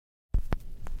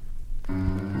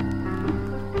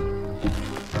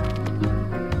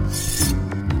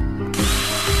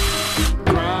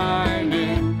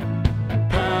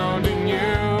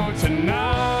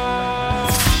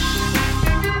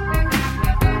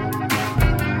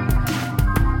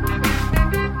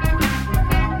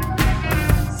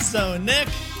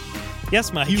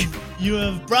Yes, Mike. You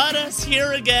have brought us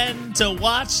here again to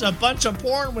watch a bunch of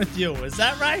porn with you. Is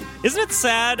that right? Isn't it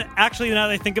sad, actually, now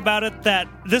that I think about it, that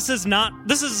this is not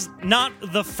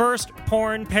the first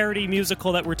porn parody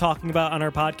musical that we're talking about on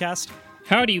our podcast?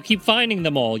 How do you keep finding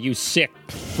them all, you sick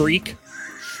freak?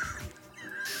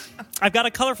 I've got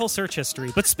a colorful search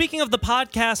history. But speaking of the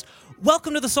podcast,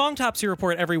 welcome to the Songtopsy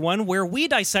Report, everyone, where we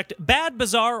dissect bad,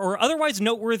 bizarre, or otherwise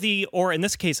noteworthy, or in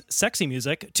this case, sexy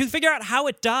music, to figure out how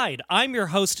it died. I'm your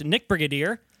host, Nick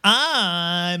Brigadier.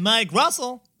 I'm Mike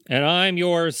Russell. And I'm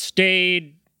your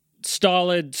staid,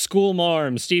 stolid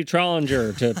schoolmarm, Steve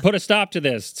Trollinger, to put a stop to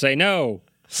this. Say no.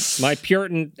 My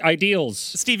Puritan ideals.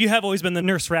 Steve, you have always been the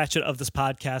Nurse Ratched of this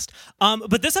podcast.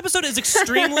 But this episode is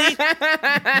extremely... Whose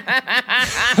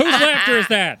laughter is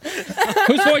that?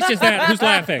 Whose voice is that? Who's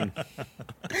laughing?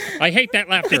 I hate that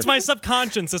laughter. It's my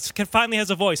subconscious. It finally has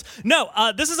a voice. No,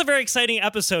 this is a very exciting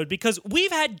episode because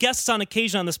we've had guests on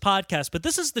occasion on this podcast, but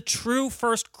this is the true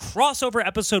first crossover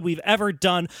episode we've ever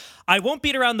done. I won't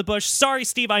beat around the bush. Sorry,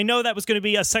 Steve. I know that was going to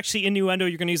be a sexy innuendo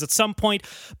you're going to use at some point,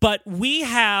 but we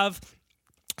have...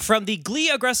 From the Glee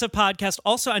Aggressive podcast,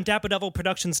 also on Dapper Devil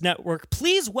Productions Network,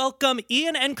 please welcome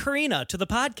Ian and Corrina to the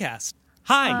podcast.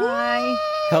 Hi. Hi.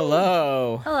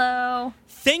 Hello. Hello.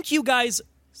 Thank you guys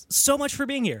so much for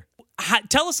being here.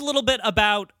 Tell us a little bit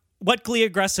about what Glee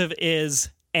Aggressive is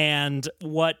and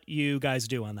what you guys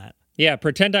do on that. Yeah,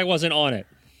 pretend I wasn't on it.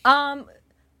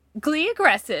 Glee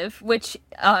Aggressive, which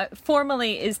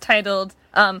formally is titled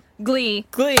Glee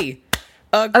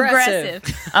Aggressive.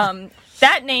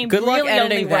 That name Good luck really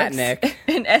editing only works that, Nick.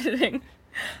 in editing.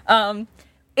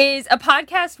 Is a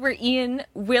podcast where Ian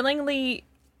willingly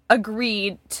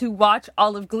agreed to watch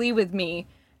all of Glee with me,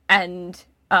 and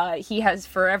he has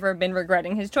forever been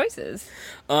regretting his choices.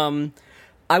 I'm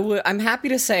happy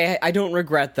to say I don't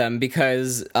regret them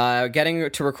because getting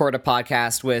to record a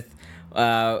podcast with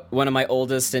one of my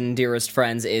oldest and dearest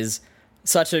friends is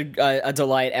such a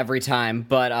delight every time.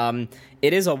 But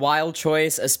it is a wild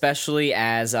choice, especially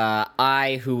as I'm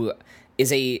a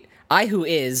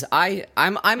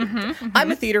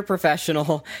theater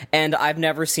professional, and I've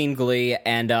never seen Glee,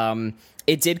 and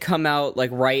it did come out like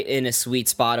right in a sweet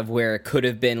spot of where it could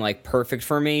have been like perfect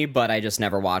for me, but I just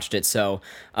never watched it. So,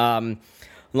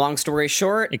 long story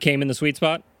short, It came in the sweet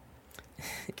spot?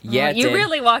 yeah, it You did.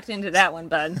 really walked into that one,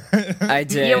 bud. I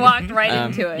did. You walked right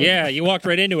into it. Yeah, you walked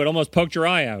right into it, almost poked your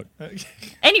eye out.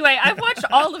 Anyway, I've watched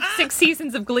all of 6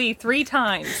 seasons of Glee 3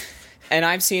 times. And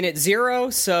I've seen it 0,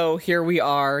 so here we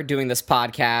are doing this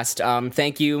podcast.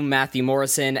 Thank you, Matthew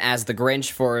Morrison, as the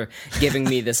Grinch, for giving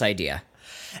me this idea.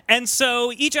 And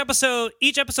so each episode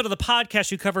of the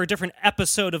podcast, you cover a different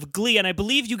episode of Glee, and I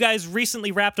believe you guys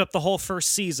recently wrapped up the whole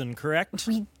first season, correct?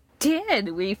 We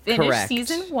did. We finished Correct.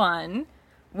 season 1,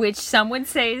 which some would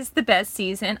say is the best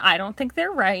season. I don't think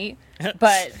they're right,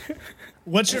 but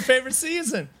What's your favorite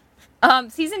season?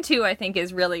 season 2, I think,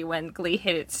 is really when Glee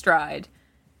hit its stride.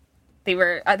 They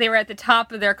were at the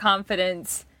top of their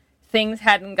confidence. Things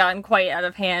hadn't gotten quite out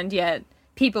of hand yet.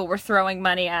 People were throwing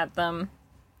money at them.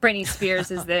 Britney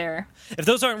Spears is there. If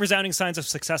those aren't resounding signs of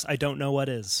success, I don't know what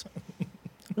is.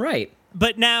 Right.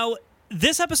 But now,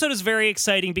 this episode is very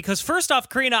exciting because, first off,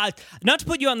 Corrina, not to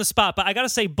put you on the spot, but I gotta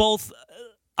say both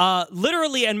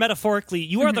literally and metaphorically,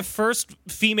 you are the first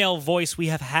female voice we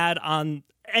have had on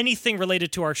anything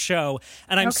related to our show,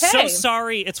 and I'm so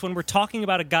sorry it's when we're talking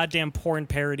about a goddamn porn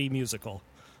parody musical.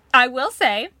 I will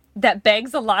say that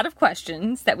begs a lot of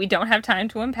questions that we don't have time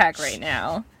to unpack right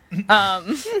now.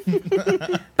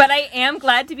 But I am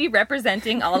glad to be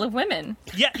representing all of women.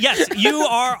 Yeah, yes, you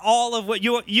are all of what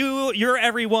you're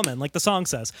every woman, like the song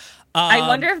says. I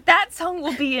wonder if that song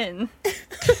will be in.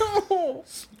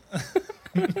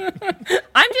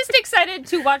 I'm just excited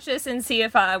to watch this and see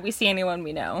if we see anyone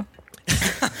we know.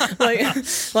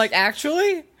 like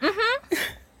actually? Mm-hmm.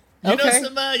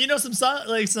 You know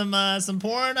some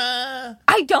porn. I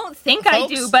don't think I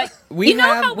do, but We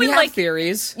how have when like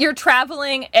theories. you're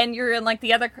traveling and you're in like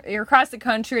you're across the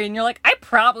country and you're like, I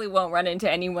probably won't run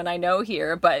into anyone I know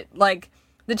here, but like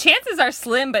the chances are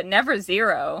slim but never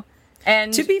 0.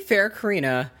 And To be fair,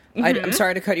 Corrina, I'm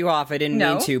sorry to cut you off. I didn't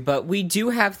mean to, but we do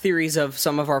have theories of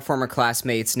some of our former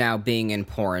classmates now being in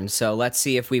porn. So let's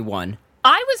see if we won.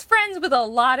 I was friends with a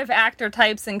lot of actor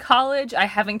types in college. I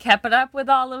haven't kept it up with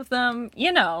all of them.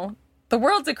 You know, the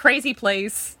world's a crazy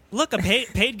place. Look, a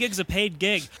paid gig's a paid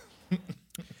gig.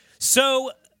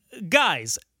 So,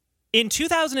 guys, in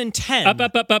 2010...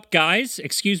 Up, guys.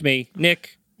 Excuse me,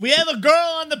 Nick. We have a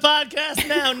girl on the podcast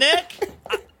now, Nick.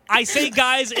 I say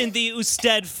guys in the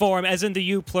usted form, as in the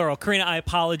you plural. Corrina, I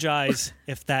apologize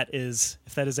if that is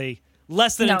a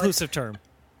less than inclusive term.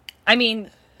 I mean...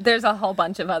 There's a whole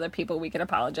bunch of other people we could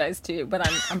apologize to, but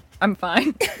I'm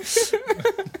fine.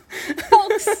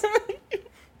 Folks,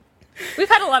 we've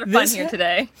had a lot of fun here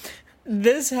today.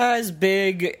 This has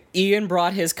big Ian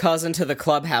brought his cousin to the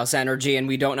clubhouse energy, and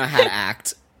we don't know how to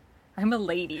act. I'm a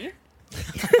lady.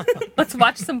 Let's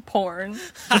watch some porn.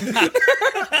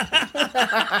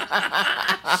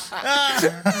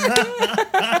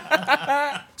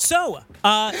 So,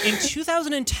 in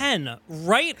 2010,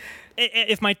 right?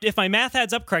 If my math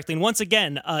adds up correctly, and once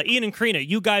again, Ian and Corrina,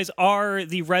 you guys are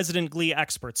the resident Glee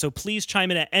experts, so please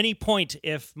chime in at any point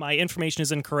if my information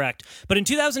is incorrect. But in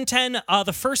 2010,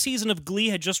 the first season of Glee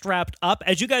had just wrapped up.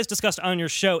 As you guys discussed on your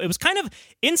show, it was kind of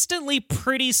instantly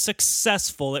pretty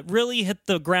successful. It really hit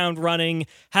the ground running,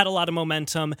 had a lot of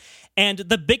momentum, and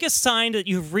the biggest sign that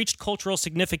you've reached cultural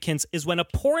significance is when a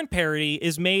porn parody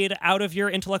is made out of your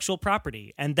intellectual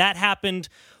property, and that happened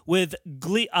with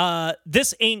Glee.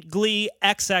 This Ain't Glee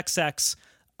XXX,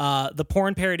 the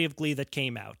porn parody of Glee that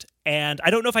came out. And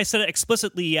I don't know if I said it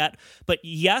explicitly yet, but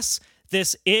yes,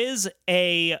 this is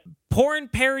a porn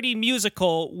parody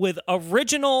musical with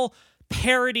original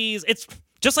parodies. It's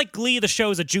just like Glee, the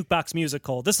show, is a jukebox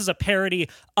musical. This is a parody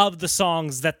of the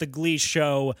songs that the Glee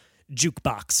show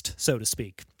jukeboxed, so to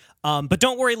speak. But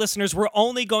don't worry, listeners, we're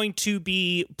only going to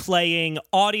be playing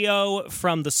audio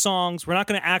from the songs. We're not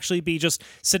going to actually be just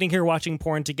sitting here watching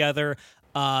porn together.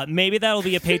 Maybe that'll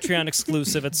be a Patreon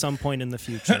exclusive at some point in the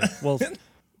future. Well,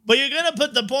 But you're gonna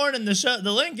put the porn in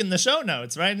the link in the show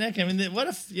notes, right, Nick? I mean, what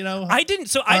if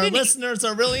our listeners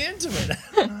are really into it?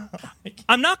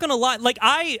 I'm not gonna lie. Like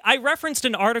I referenced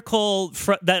an article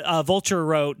that Vulture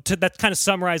wrote that kind of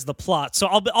summarized the plot. So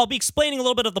I'll be explaining a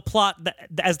little bit of the plot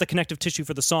as the connective tissue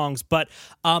for the songs. But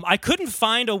I couldn't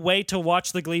find a way to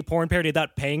watch the Glee porn parody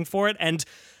without paying for it, and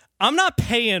I'm not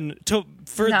paying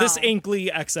for this Ain't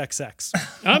Glee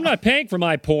XXX. I'm not paying for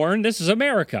my porn. This is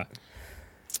America.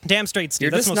 Damn straight,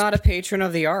 Steve. You're just not a patron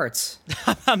of the arts.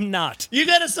 I'm not. You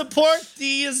gotta support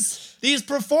these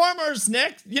performers,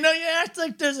 Nick. You know, you act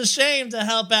like there's a shame to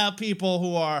help out people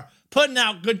who are putting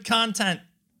out good content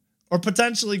or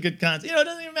potentially good content. You know, it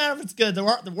doesn't even matter if it's good.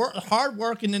 The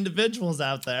hard-working individuals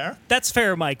out there. That's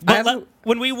fair, Mike. But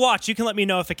when we watch, you can let me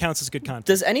know if it counts as good content.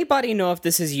 Does anybody know if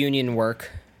this is union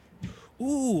work?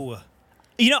 Ooh.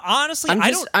 You know, honestly,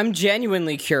 I'm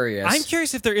genuinely curious. I'm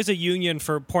curious if there is a union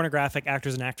for pornographic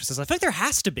actors and actresses. I feel like there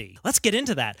has to be. Let's get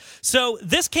into that. So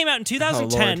this came out in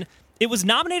 2010. It was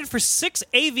nominated for 6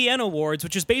 AVN Awards,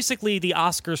 which is basically the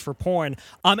Oscars for porn.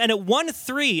 And it won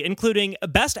 3, including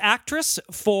Best Actress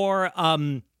for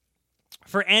Andy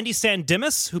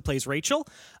Sandimas, who plays Rachel.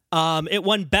 It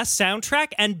won Best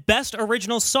Soundtrack and Best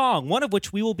Original Song, one of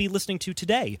which we will be listening to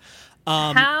today.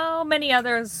 How many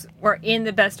others were in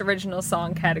the Best Original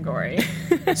Song category?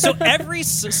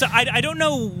 I don't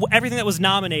know everything that was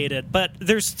nominated, but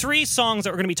there's 3 songs that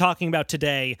we're going to be talking about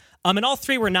today, and all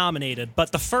 3 were nominated,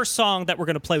 but the first song that we're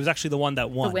going to play was actually the one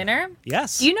that won. The winner?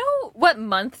 Yes. Do you know what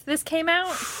month this came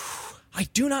out? I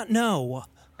do not know.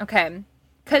 Okay,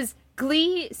 because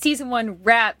Glee Season 1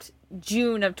 wrapped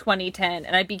June of 2010,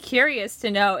 and I'd be curious to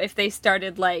know if they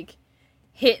started,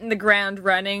 hitting the ground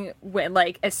running when,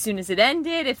 as soon as it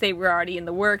ended, if they were already in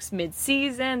the works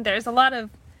mid-season. There's a lot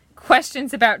of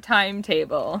questions about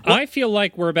timetable. I feel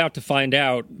like we're about to find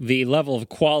out the level of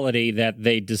quality that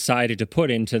they decided to put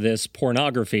into this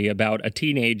pornography about a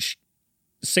teenage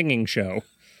singing show.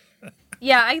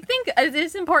 Yeah, I think it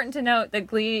is important to note that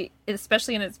Glee,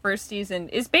 especially in its first season,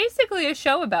 is basically a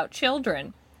show about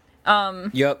children.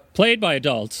 Yep. Played by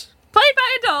adults.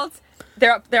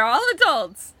 They're all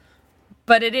adults.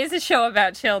 But it is a show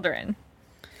about children,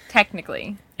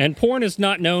 technically. And porn is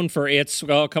not known for its,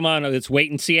 it's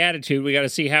wait-and-see attitude. We got to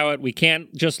see how we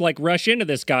can't just, rush into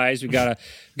this, guys. We got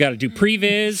to do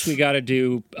previs. We got to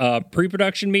do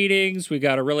pre-production meetings. We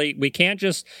can't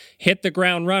just hit the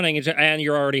ground running and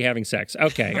you're already having sex.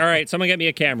 Okay, all right, someone get me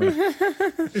a camera.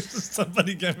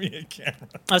 Somebody get me a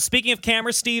camera. Speaking of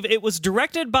cameras, Steve, it was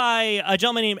directed by a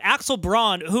gentleman named Axel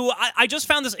Braun, who I just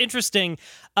found this interesting.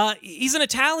 He's an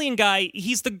Italian guy.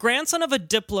 He's the grandson of a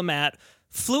diplomat,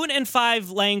 fluent in 5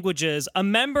 languages, a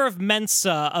member of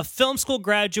Mensa, a film school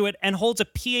graduate, and holds a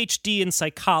PhD in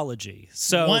psychology.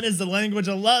 So one is the language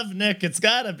of love, Nick. It's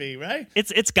gotta be, right?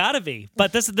 It's gotta be.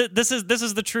 But this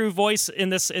is the true voice in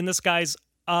this guy's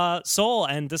soul,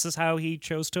 and this is how he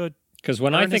chose to. Because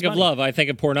when I think of love, I think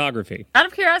of pornography. Out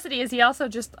of curiosity, is he also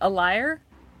just a liar?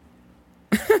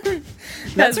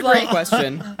 That's a great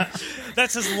question.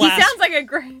 That's his last. He sounds like a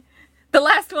great. The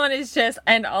last one is just,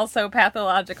 and also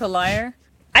pathological liar.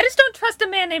 I just don't trust a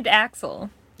man named Axel.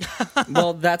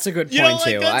 Well, that's a good point,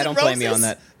 too. I don't blame you on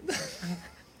that.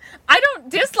 I don't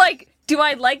dislike Do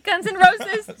I like Guns N'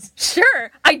 Roses?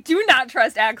 Sure. I do not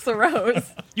trust Axl Rose.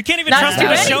 You can't even Not trust him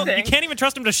do to show. anything. You can't even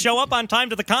trust him to show up on time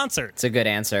to the concert. It's a good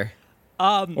answer.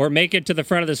 Or make it to the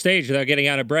front of the stage without getting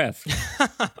out of breath.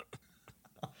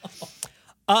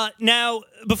 Now,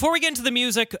 before we get into the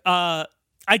music, I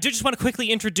do just want to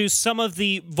quickly introduce some of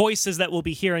the voices that we'll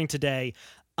be hearing today.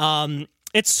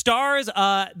 It stars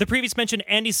the previous mentioned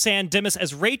Andy Sandimas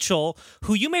as Rachel,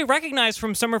 who you may recognize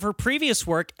from some of her previous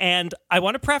work. And I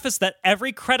want to preface that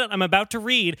every credit I'm about to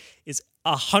read is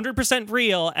 100%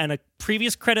 real and a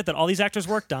previous credit that all these actors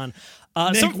worked on.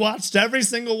 Nick watched every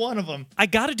single one of them. I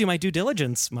got to do my due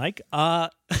diligence, Mike.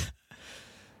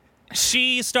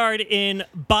 She starred in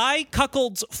By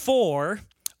Cuckolds 4,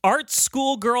 Art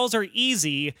School Girls Are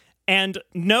Easy, and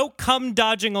No Cum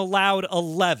Dodging Allowed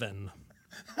 11.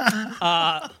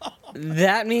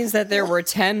 That means that there were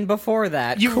 10 before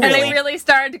that. Cool. And they really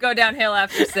started to go downhill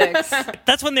after 6.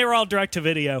 That's when they were all direct to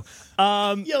video.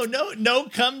 Yo, no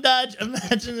cum dodge.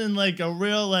 Imagine in like a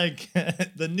real like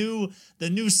the new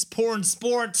porn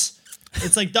sports.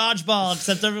 It's like dodgeball,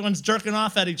 except everyone's jerking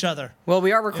off at each other. Well,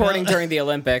 we are recording during the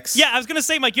Olympics. Yeah, I was gonna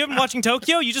say, Mike, you haven't been watching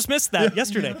Tokyo? You just missed that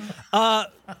yesterday.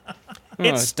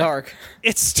 It's dark.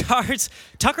 It stars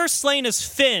Tucker Slane as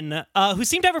Finn, who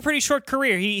seemed to have a pretty short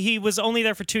career. He was only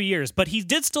there for 2 years, but he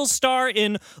did still star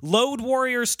in Load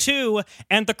Warriors 2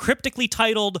 and the cryptically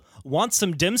titled Want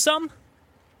Some Dim Sum?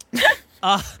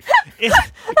 Oh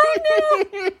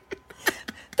no!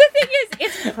 The thing is,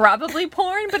 it's probably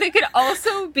porn, but it could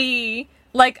also be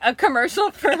like a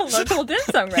commercial for a local dim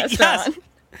sum restaurant.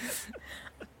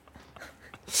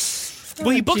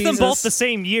 Well, he booked them both the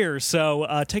same year,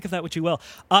 so take of that what you will.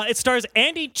 It stars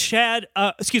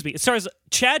It stars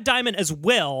Chad Diamond as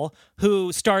Will,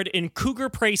 who starred in Cougar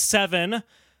Prey 7,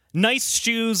 Nice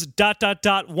Shoes, ...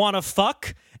 Wanna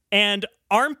Fuck, and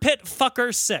Armpit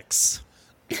Fucker 6.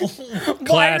 Why are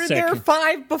Classic. there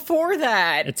 5 before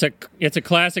that? It's a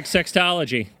classic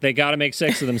sextology. They got to make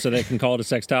 6 of them so they can call it a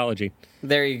sextology.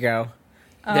 There you go.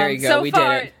 There you go. So We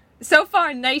far, did it. So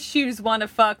far, Nice Shoes Wanna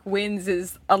Fuck wins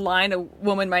is a line a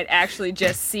woman might actually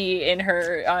just see in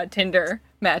her Tinder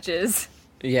matches.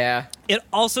 Yeah. It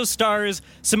also stars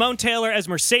Simone Taylor as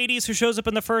Mercedes, who shows up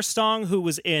in the first song, who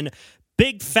was in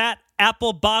Big Fat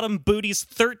Apple Bottom Booties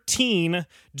 13,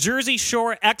 Jersey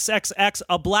Shore XXX,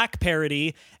 a black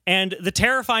parody, and the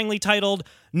terrifyingly titled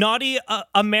Naughty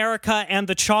America and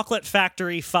the Chocolate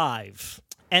Factory 5.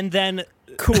 And then...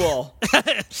 Cool.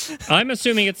 I'm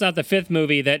assuming it's not the 5th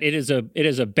movie, that it is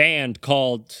a band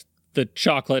called the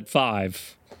Chocolate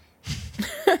 5.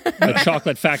 The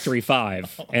Chocolate Factory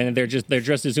 5. And they're dressed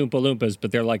as Oompa Loompas,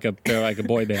 but they're like a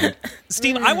boy band.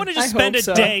 Steve, I want to just I spend a hope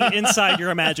so. day inside your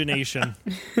imagination.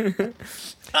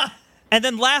 And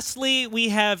then lastly, we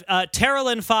have Tara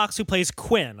Lynn Fox, who plays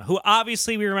Quinn, who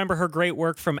obviously we remember her great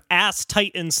work from Ass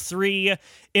Titans 3,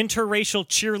 Interracial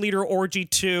Cheerleader Orgy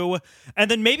 2, and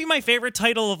then maybe my favorite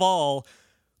title of all,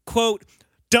 quote,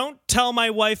 Don't Tell My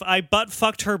Wife I Butt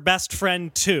Fucked Her Best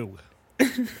Friend 2.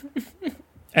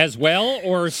 As well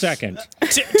or second?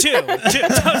 Two.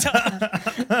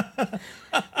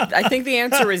 I think the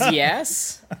answer is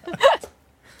yes.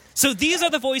 So these are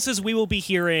the voices we will be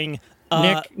hearing.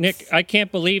 Nick, I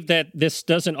can't believe that this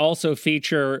doesn't also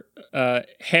feature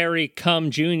Harry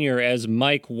Cum Jr. as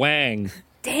Mike Wang.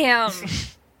 Damn.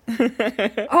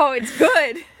 Oh, it's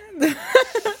good. It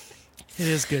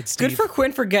is good, Steve. Good for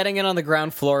Quinn for getting in on the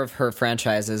ground floor of her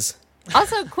franchises.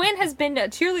 Also, Quinn has been a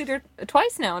cheerleader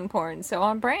twice now in porn, so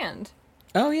on brand.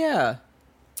 Oh, yeah.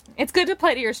 It's good to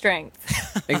play to your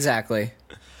strengths. Exactly.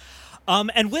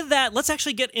 And with that, let's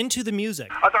actually get into the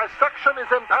music. A dissection is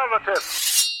imperative.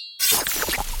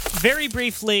 Very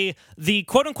briefly, the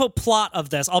quote-unquote plot of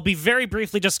this, I'll be very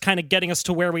briefly just kind of getting us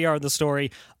to where we are in the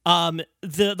story.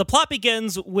 The plot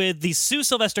begins with the Sue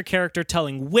Sylvester character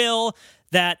telling Will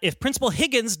that if Principal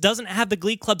Higgins doesn't have the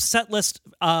Glee Club set list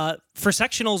for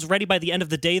sectionals ready by the end of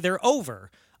the day, they're over.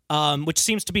 Which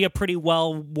seems to be a pretty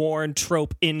well-worn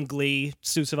trope in Glee.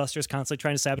 Sue Sylvester's constantly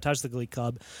trying to sabotage the Glee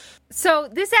Club. So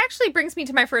this actually brings me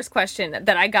to my first question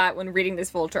that I got when reading this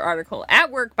Vulture article. At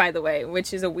work, by the way,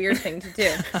 which is a weird thing to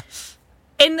do.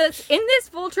 In this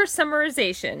Vulture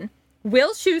summarization,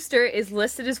 Will Schuester is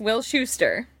listed as Will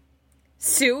Schuester.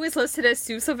 Sue is listed as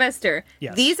Sue Sylvester.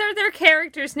 Yes. These are their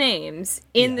characters' names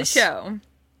in the show.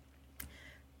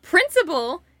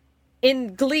 Principal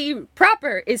in Glee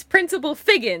proper is Principal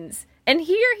Figgins, and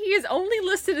here he is only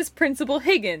listed as Principal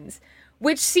Higgins,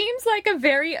 which seems like a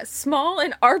very small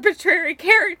and arbitrary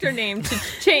character name to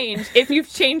change if you've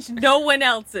changed no one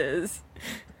else's.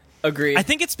 Agreed. I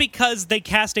think it's because they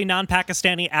cast a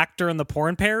non-Pakistani actor in the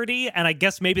porn parody, and I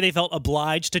guess maybe they felt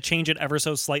obliged to change it ever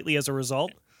so slightly as a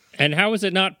result. And how is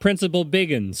it not Principal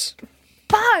Biggins?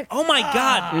 Fuck! Oh my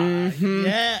God.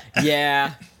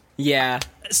 Yeah.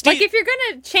 Steve, Like, if you're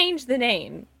gonna change the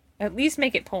name, at least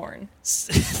make it porn.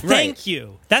 thank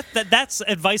you. That's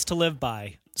advice to live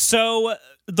by. So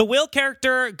the Will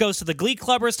character goes to the Glee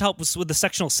Clubbers to help us with the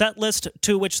sectional set list,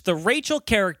 to which the Rachel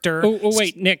character... Oh,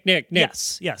 wait, Nick.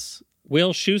 Yes.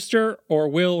 Will Schuster or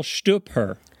Will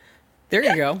Stupher? There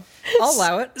you go. I'll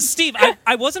allow it. Steve,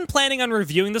 I wasn't planning on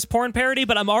reviewing this porn parody,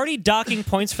 but I'm already docking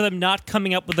points for them not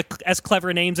coming up with as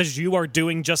clever names as you are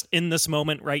doing just in this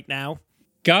moment right now.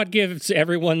 God gives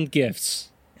everyone gifts,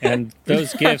 and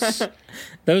those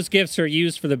gifts are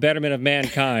used for the betterment of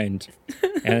mankind.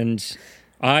 And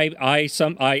I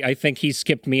think he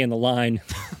skipped me in the line.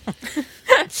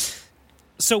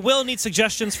 So Will needs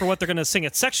suggestions for what they're going to sing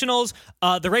at sectionals.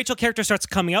 The Rachel character starts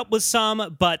coming up with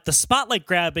some, but the spotlight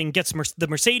grabbing gets the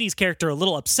Mercedes character a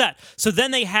little upset. So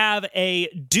then they have a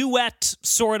duet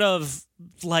sort of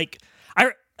like...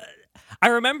 I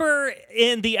remember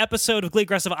in the episode of Glee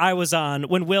Aggressive I was on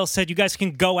when Will said you guys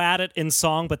can go at it in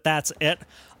song, but that's it.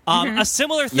 A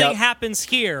similar thing happens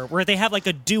here where they have like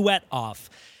a duet off.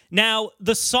 Now,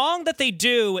 the song that they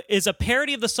do is a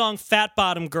parody of the song Fat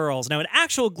Bottom Girls. Now, in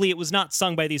actual Glee, it was not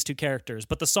sung by these two characters,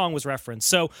 but the song was referenced.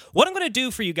 So what I'm going to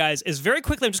do for you guys is very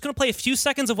quickly, I'm just going to play a few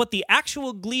seconds of what the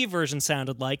actual Glee version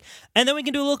sounded like, and then we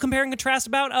can do a little compare and contrast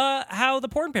about how the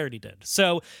porn parody did.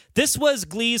 So this was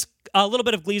a little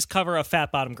bit of Glee's cover of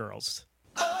Fat Bottom Girls.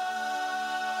 Are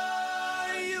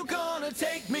you gonna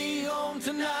take me home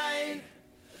tonight?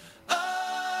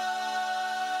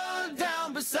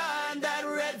 Down beside that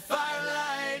red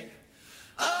firelight.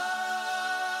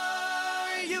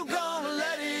 Are you gonna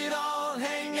let it all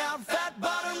hang out? Fat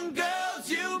bottom girls,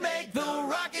 you make the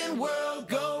rockin' world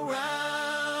go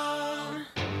round.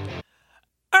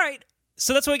 All right,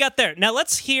 so that's what we got there. Now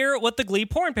let's hear what the Glee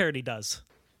porn parody does.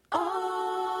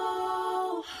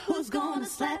 Oh, who's gonna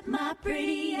slap my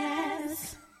pretty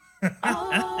ass?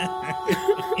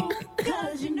 Oh,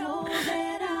 'cause you know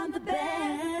that I'm the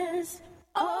best.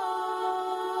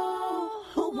 Oh,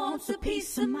 who wants a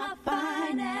piece of my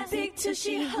fine ass? Big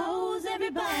tushy hoes,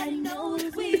 everybody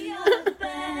knows we are the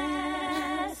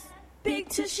best. Big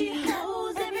tushy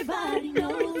hoes, everybody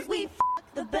knows we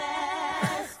the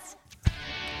best.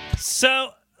 So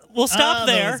we'll stop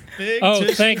there.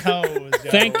 Thank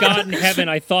God in heaven,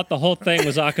 I thought the whole thing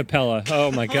was a cappella.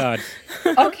 Oh my God.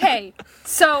 Okay,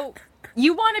 so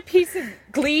you want a piece of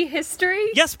Glee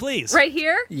history? Yes, please. Right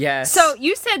here? Yes. So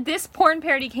you said this porn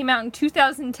parody came out in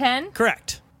 2010?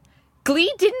 Correct.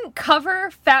 Glee didn't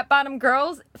cover Fat Bottom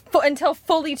Girls until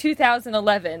fully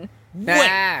 2011.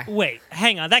 Wait,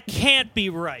 hang on. That can't be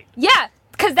right. Yeah,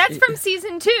 because that's from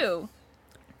season 2.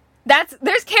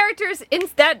 There's characters in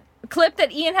that clip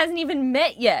that Ian hasn't even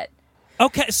met yet.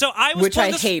 Okay, so I was... Which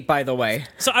I hate, by the way.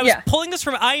 So I was pulling this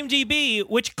from IMDb,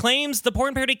 which claims the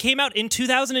porn parody came out in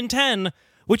 2010,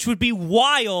 which would be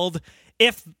wild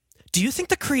if... Do you think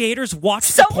the creators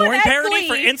watched the porn parody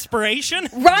for inspiration?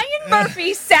 Ryan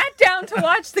Murphy sat down to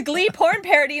watch the Glee porn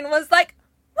parody and was like,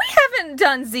 we haven't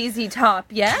done ZZ Top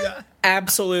yet.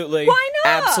 Absolutely. Why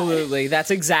not? Absolutely.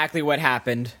 That's exactly what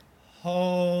happened.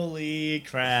 Holy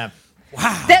crap.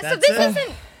 Wow.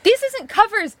 This isn't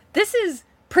covers. This is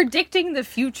predicting the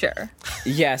future.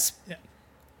 Yes.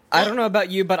 I don't know about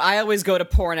you, but I always go to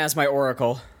porn as my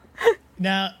oracle.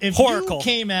 Now, if you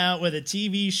came out with a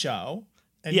TV show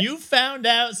and you found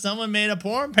out someone made a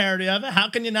porn parody of it, how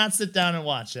can you not sit down and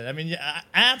watch it? I mean,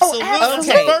 absolutely. That's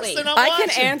the first thing I'm watching. I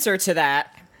can answer to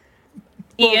that.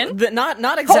 Ian? Well,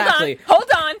 not exactly. Hold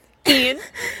on. Ian,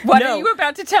 what are you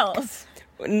about to tell us?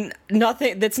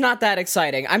 Nothing. That's not that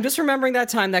exciting. I'm just remembering that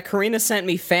time that Corrina sent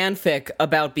me fanfic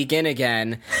about Begin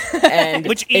Again, and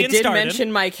which Ian it did started.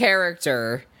 mention my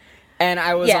character, and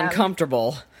I was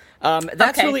uncomfortable.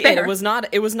 That's really fair. it.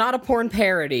 It was not a porn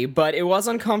parody, but it was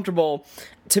uncomfortable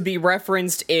to be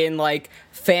referenced in like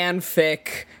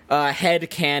fanfic,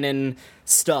 headcanon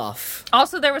stuff.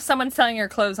 Also, there was someone selling your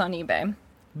clothes on eBay.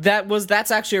 That's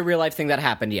actually a real life thing that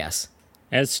happened. Yes.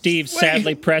 As Steve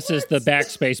sadly presses the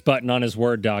backspace button on his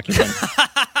Word document.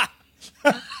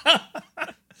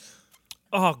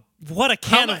 Oh, what a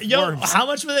can of worms. How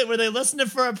much were they listening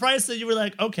for a price that you were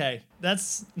like, okay,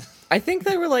 that's... I think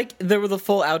they were the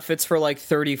full outfits for like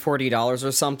 $30, $40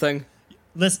 or something.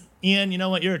 Listen, Ian, you know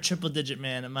what? You're a triple digit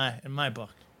man in my book.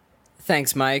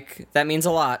 Thanks, Mike. That means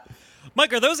a lot.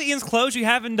 Mike, are those Ian's clothes you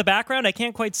have in the background? I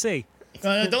can't quite see.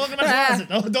 Don't look at my closet.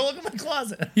 Don't look at my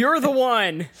closet. You're the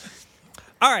one.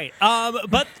 All right,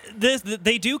 but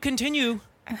they do continue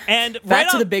And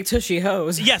Back to the Big Tushy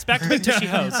Hose. Yes, back to Big Tushy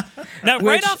Hose. Now,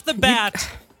 right off the bat,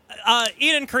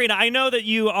 Ian and Corrina, I know that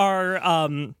you are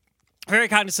very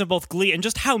cognizant of both Glee and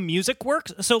just how music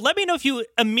works. So let me know if you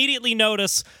immediately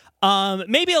notice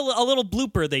maybe a little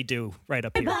blooper they do right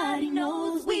up here. Everybody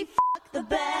knows we the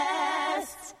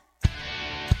best.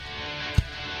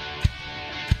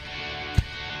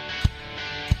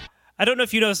 I don't know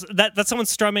if you notice that someone's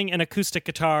strumming an acoustic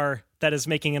guitar that is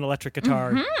making an electric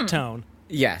guitar tone.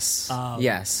 Yes.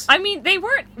 Yes. I mean, they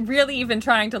weren't really even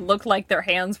trying to look like their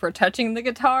hands were touching the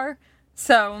guitar,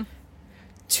 so...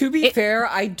 To be fair,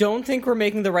 I don't think we're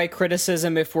making the right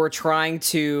criticism if we're trying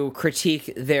to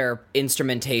critique their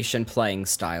instrumentation playing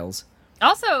styles.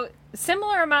 Also,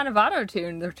 similar amount of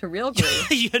auto-tune to real Glee.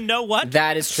 You know what?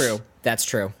 That is true. That's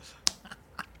true.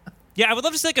 Yeah, I would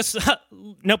love to see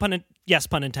yes,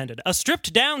 pun intended, a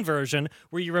stripped down version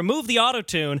where you remove the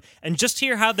auto-tune and just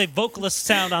hear how the vocalists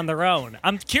sound on their own.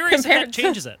 I'm curious if that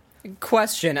changes it.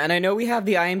 Question, and I know we have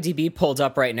the IMDb pulled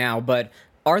up right now, but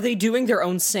are they doing their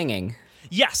own singing?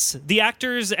 Yes, the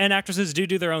actors and actresses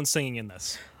do their own singing in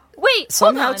this. Wait,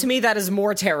 Somehow, hold on. to me, that is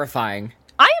more terrifying.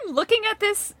 I am looking at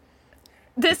this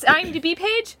IMDb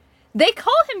page. They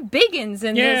call him Biggins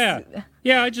in this.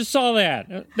 Yeah, I just saw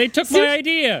that. They took my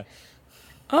idea.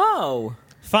 Oh.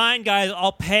 Fine, guys,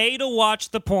 I'll pay to watch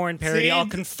the porn parody. See? I'll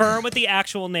confirm what the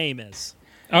actual name is.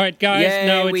 All right, guys.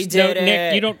 Yay, we did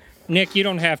it. Nick, you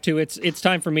don't have to. It's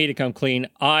time for me to come clean.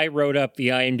 I wrote up the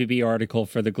IMDb article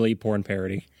for the Glee porn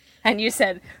parody. And you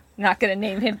said, not going to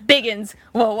name him Biggins.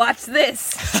 Well, watch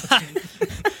this.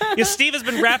 Yeah, Steve has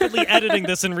been rapidly editing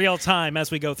this in real time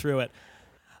as we go through it.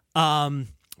 But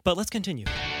let's continue.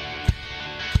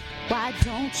 Why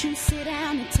don't you sit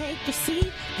down and take your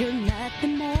seat? You're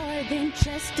nothing more than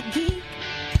just a geek.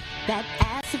 That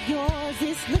ass of yours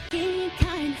is looking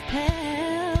kind of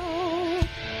pale.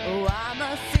 Oh, I'm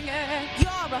a singer, you're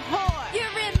a whore.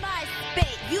 You're in my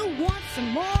space. You want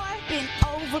some more? Bend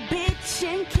over, bitch,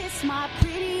 and kiss my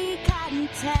pretty cotton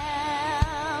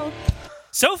towel.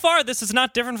 So far, this is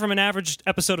not different from an average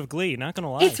episode of Glee, not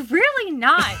gonna lie. It's really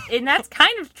not, and that's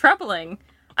kind of troubling.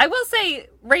 I will say,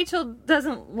 Rachel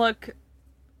doesn't look...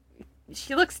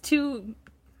 She looks too...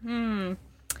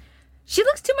 She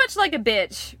looks too much like a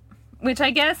bitch, which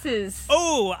I guess is...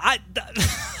 Oh,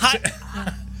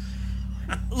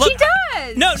 look, she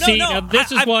does! No, See, no. now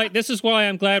this is why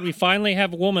I'm glad we finally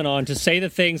have a woman on to say the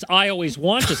things I always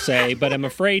want to say, but I'm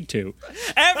afraid to.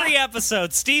 Every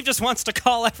episode, Steve just wants to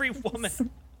call every woman.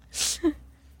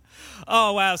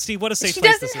 Oh, wow, Steve, what a safe She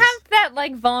place doesn't this have is. that,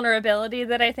 like, vulnerability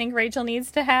that I think Rachel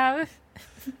needs to have.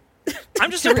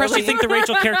 I'm just impressed you think the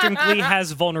Rachel character in Glee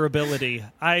has vulnerability.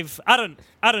 I don't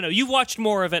know. You've watched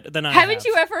more of it than I have. Haven't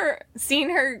you ever seen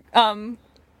her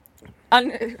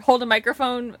hold a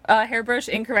microphone hairbrush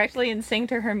incorrectly and sing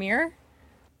to her mirror?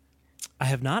 I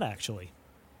have not, actually.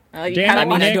 You Damn, gotta I mean,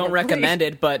 watch I Nick, don't recommend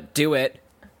it, but do it.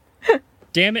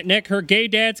 Damn it, Nick, her gay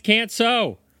dads can't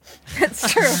sew. That's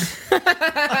true.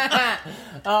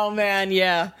 Oh, man,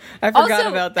 yeah. I forgot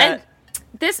about that. And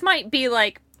this might be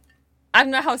like, I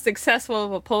don't know how successful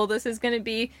of a poll this is going to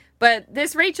be, but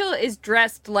this Rachel is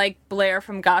dressed like Blair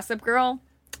from Gossip Girl.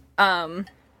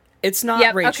 It's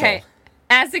not Rachel. Okay.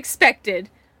 As expected,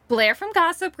 Blair from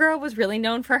Gossip Girl was really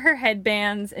known for her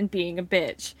headbands and being a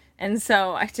bitch. And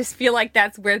so I just feel like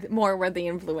that's where the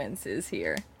influence is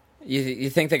here. You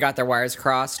think they got their wires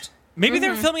crossed? Maybe they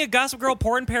were filming a Gossip Girl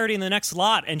porn parody in the next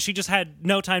lot, and she just had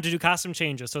no time to do costume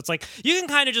changes. So it's like, you can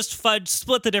kind of just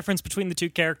split the difference between the two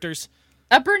characters.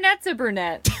 A brunette's a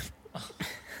brunette.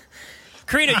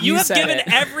 Corrina, you have said given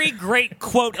it. every great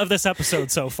quote of this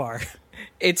episode so far.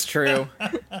 It's true.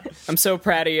 I'm so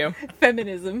proud of you.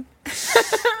 Feminism.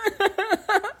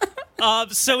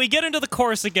 So we get into the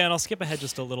chorus again. I'll skip ahead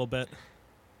just a little bit.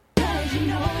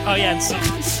 Oh, yeah, and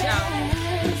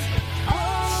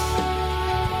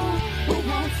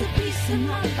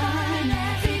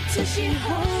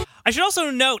I should also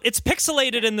note, it's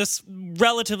pixelated in this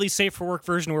relatively safe for work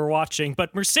version we're watching,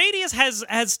 but Mercedes has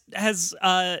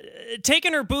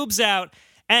taken her boobs out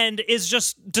and is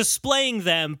just displaying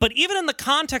them. But even in the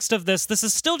context of this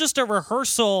is still just a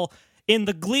rehearsal in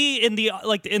the Glee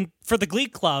for the Glee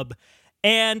Club,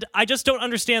 and I just don't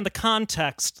understand the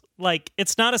context. Like,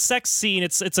 it's not a sex scene;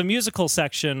 it's a musical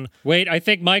section. Wait, I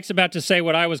think Mike's about to say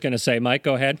what I was going to say. Mike,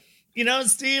 go ahead. You know,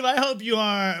 Steve, I hope you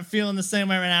are feeling the same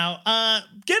way right now.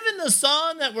 Given the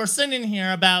song that we're singing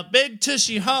here about big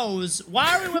tushy hoes,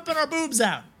 why are we whipping our boobs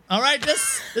out? All right,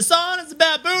 this song is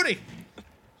about booty.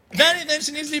 If anything,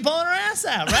 she needs to be pulling her ass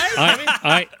out,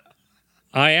 right?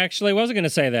 I actually wasn't going to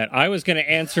say that. I was going to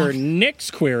answer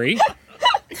Nick's query.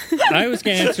 I was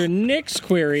going to answer Nick's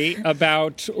query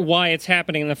about why it's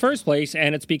happening in the first place,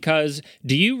 and it's because,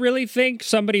 do you really think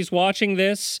somebody's watching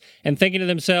this and thinking to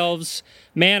themselves,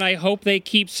 man, I hope they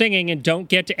keep singing and don't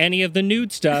get to any of the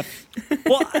nude stuff?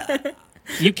 Well,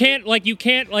 You can't,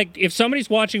 if somebody's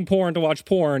watching porn to watch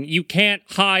porn, you can't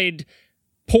hide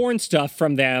porn stuff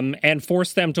from them and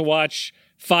force them to watch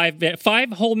five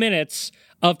whole minutes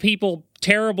of people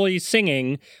terribly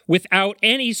singing without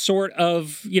any sort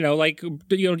of,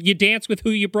 you dance with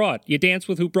who you brought. You dance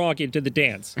with who brought you to the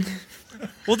dance.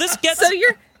 well, this gets...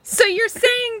 So you're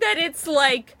saying that it's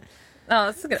like,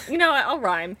 I'll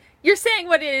rhyme. You're saying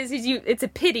what it is it's a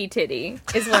pity titty,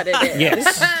 is what it is.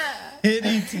 Yes.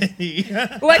 Hitty titty.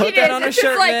 What Put it that is, on a it's just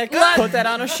shirt, like, Nick. look, Put that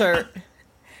on a shirt.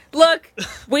 look,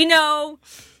 we know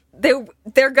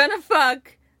they're gonna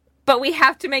fuck, but we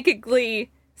have to make it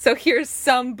Glee. So here's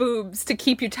some boobs to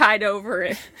keep you tied over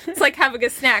it. It's like having a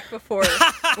snack before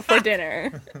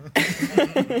dinner.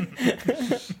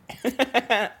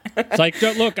 It's like,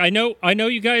 look, I know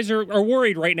you guys are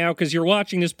worried right now because you're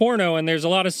watching this porno and there's a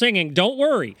lot of singing. Don't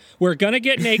worry. We're going to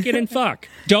get naked and fuck.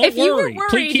 Don't If you were worry.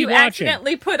 Please worried keep you watching.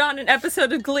 accidentally put on an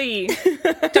episode of Glee,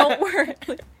 don't worry.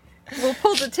 We'll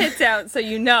pull the tits out so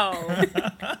you know.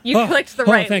 You clicked the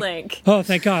right link. Oh,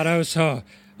 thank God. I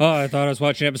thought I was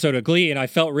watching an episode of Glee and I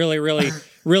felt really, really,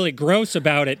 really gross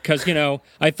about it because,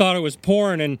 I thought it was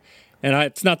porn and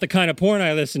it's not the kind of porn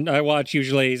I watch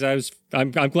usually. I'm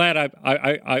glad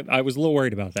I was a little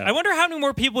worried about that. I wonder how many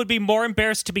more people would be more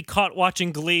embarrassed to be caught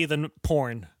watching Glee than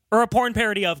porn. Or a porn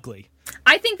parody of Glee.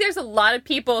 I think there's a lot of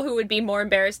people who would be more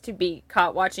embarrassed to be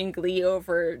caught watching Glee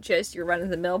over just your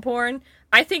run-of-the-mill porn.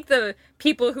 I think the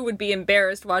people who would be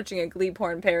embarrassed watching a Glee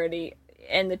porn parody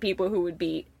and the people who would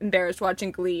be embarrassed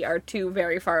watching Glee are two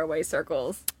very far away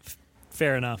circles.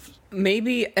 Fair enough.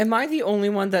 Maybe, am I the only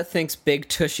one that thinks Big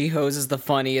Tushy Hose is the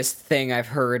funniest thing I've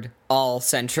heard all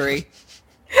century?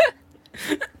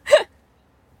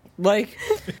 Like,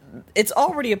 it's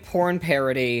already a porn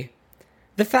parody.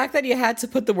 The fact that you had to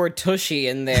put the word tushy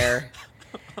in there,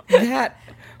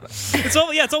 It's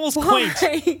almost quaint.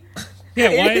 Yeah,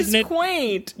 why it isn't is it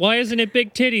quaint. Why isn't it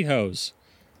Big Titty Hose?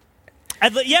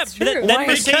 Then Why?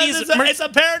 Mercedes... Because it's a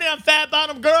parody on Fat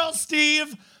Bottom Girls,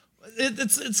 Steve.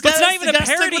 It's not even a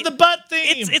parody. With the butt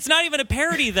theme. It's not even a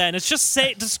parody then. It's just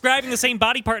describing the same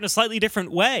body part in a slightly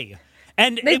different way.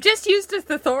 And They just used a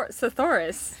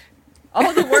thesaurus.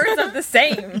 All the words are the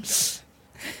same.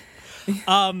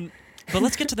 But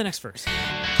let's get to the next verse.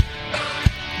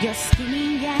 You're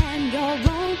skinny and you're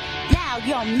wrong. Now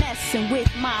you're messing with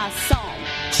my song.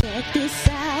 Check this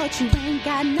out, you ain't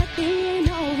got nothing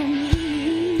over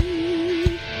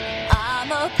me.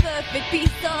 I'm a perfect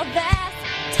piece of ass,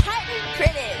 tight and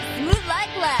pretty, smooth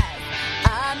like glass.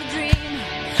 I'm a dream,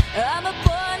 I'm a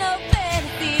porno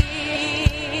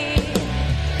fantasy.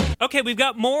 Okay, we've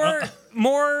got more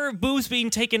boobs being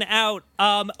taken out.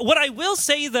 What I will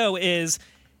say, though, is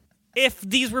if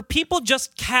these were people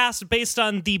just cast based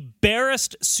on the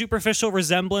barest superficial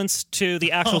resemblance to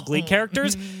the actual Glee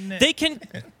characters, they can...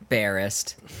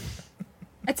 Barest.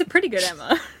 It's a pretty good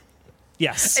Emma.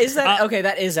 Yes. Is that... okay,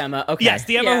 that is Emma. Okay. Yes,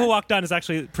 the Emma Yeah. who walked on is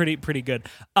actually pretty good.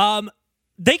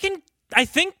 They can... I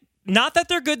think... Not that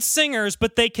they're good singers,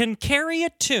 but they can carry a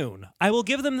tune. I will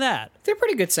give them that. They're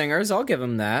pretty good singers. I'll give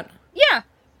them that. Yeah.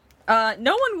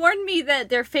 No one warned me that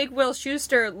their fake Will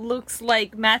Schuester looks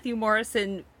like Matthew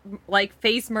Morrison, like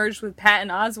face merged with Patton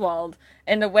Oswalt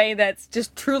in a way that's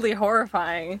just truly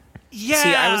horrifying. Yeah.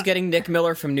 See, I was getting Nick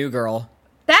Miller from New Girl.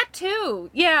 That too.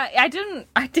 Yeah, I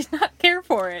did not care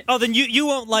for it. Oh, then you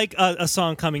won't like a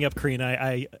song coming up,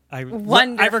 Corrina. I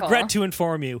Wonderful. regret to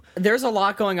inform you. There's a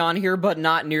lot going on here, but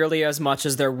not nearly as much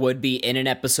as there would be in an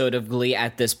episode of Glee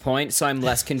at this point, so I'm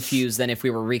less confused than if we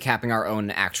were recapping our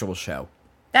own actual show.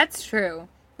 That's true.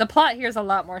 The plot here is a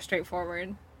lot more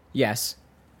straightforward. Yes.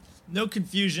 No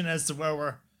confusion as to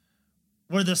where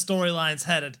the storyline's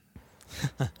headed.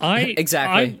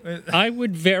 Exactly. I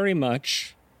would very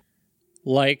much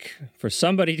like for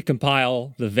somebody to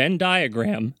compile the Venn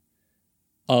diagram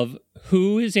of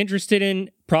who is interested in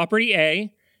property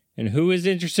A and who is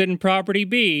interested in property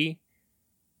B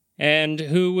and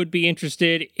who would be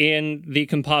interested in the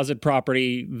composite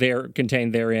property there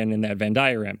contained therein in that Venn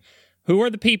diagram. Who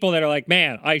are the people that are like,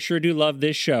 man, I sure do love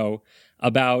this show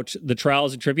about the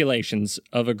trials and tribulations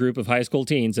of a group of high school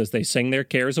teens as they sing their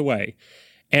cares away.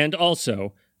 And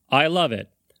also, I love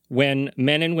it when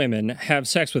men and women have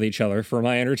sex with each other for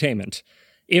my entertainment.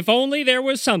 If only there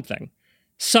was some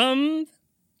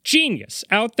genius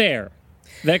out there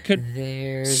that could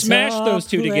There's smash those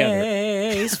two together.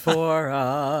 place for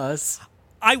us.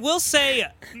 I will say,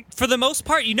 for the most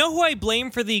part, you know who I blame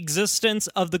for the existence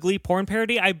of the Glee porn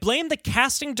parody? I blame the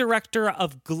casting director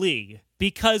of Glee.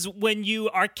 Because when you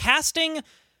are casting...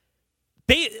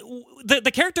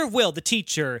 The character of Will, the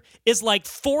teacher, is like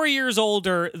 4 years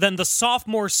older than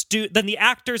the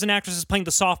actors and actresses playing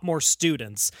the sophomore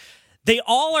students. They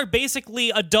all are basically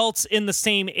adults in the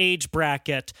same age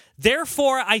bracket.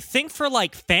 Therefore, I think for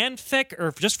like fanfic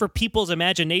or just for people's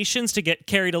imaginations to get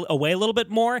carried away a little bit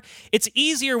more, it's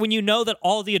easier when you know that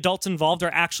all the adults involved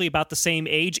are actually about the same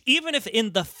age, even if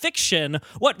in the fiction,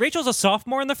 Rachel's a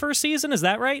sophomore in the first season, is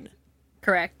that right?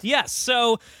 Correct. Yes,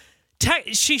 so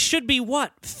she should be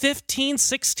 15,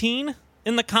 16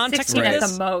 in the context 16 of at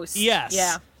this? the most. Yes.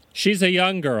 Yeah. She's a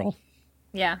young girl.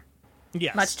 Yeah.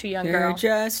 Yes. Much too young, You're girl.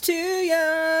 just too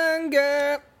young,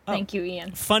 girl. Thank you,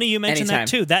 Ian. Funny you mentioned Anytime.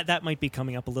 that too. That might be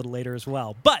coming up a little later as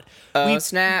well. But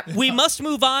Snap. we must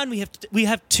move on. We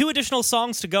have 2 additional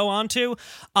songs to go on to.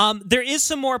 There is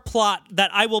some more plot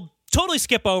that I will totally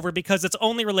skip over because it's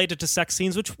only related to sex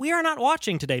scenes, which we are not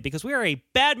watching today because we are a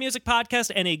bad music podcast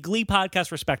and a Glee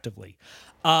podcast, respectively.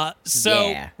 Yeah.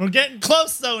 We're getting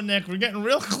close, though, Nick. We're getting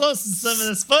real close to some of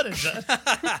this footage.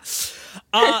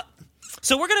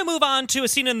 So we're going to move on to a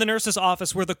scene in the nurse's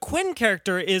office where the Quinn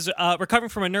character is recovering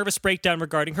from a nervous breakdown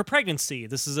regarding her pregnancy.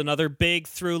 This is another big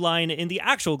through line in the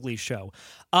actual Glee show.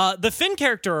 The Finn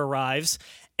character arrives,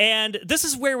 and this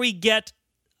is where we get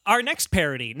our next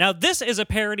parody. Now, this is a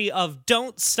parody of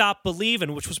Don't Stop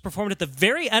Believin', which was performed at the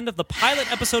very end of the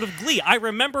pilot episode of Glee. I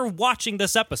remember watching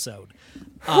this episode.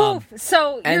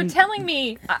 So you're telling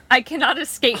me I cannot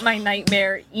escape my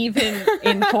nightmare even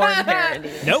in porn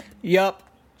parody? Nope. Yup.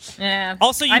 Yeah.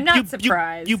 Also, I'm not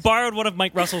surprised. You borrowed one of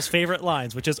Mike Russell's favorite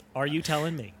lines, which is, "Are you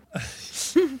telling me?"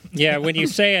 Yeah, when you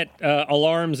say it,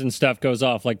 alarms and stuff goes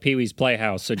off like Pee-wee's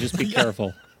Playhouse, so just be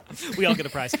careful. We all get a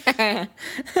prize.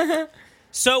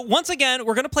 So once again,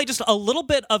 we're going to play just a little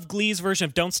bit of Glee's version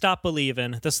of "Don't Stop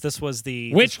Believin'." This was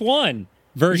the Which one?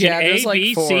 Version Yeah, A, there's like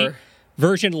B, 4. C?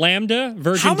 Version Lambda?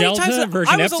 Version How many Delta? times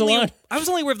Version Epsilon? I was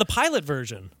only aware of the pilot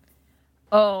version.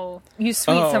 Oh, you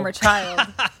sweet summer child.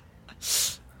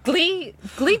 Glee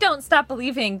Don't Stop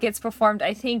Believing gets performed,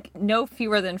 I think, no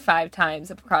fewer than 5 times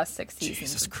across 6 seasons.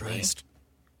 Jesus of Glee, Christ.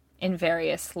 in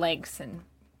various lengths and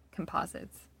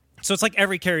composites. So it's like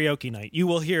every karaoke night. You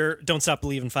will hear "Don't Stop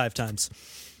Believin' 5 times.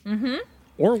 Mm-hmm.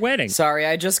 Or wedding. Sorry,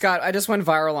 I just went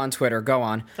viral on Twitter. Go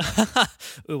on.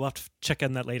 Ooh, we'll have to check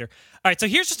on that later. All right, so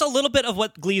here's just a little bit of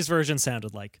what Glee's version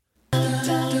sounded like.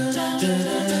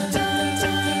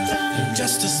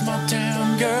 Just a small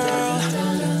town girl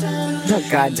Oh,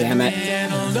 God damn it.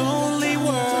 in a lonely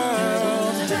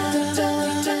world.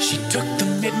 She took the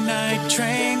midnight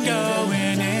train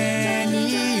going anywhere.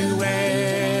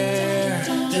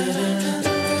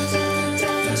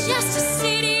 Just a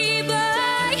city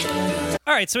boy.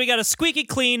 All right, so we got a squeaky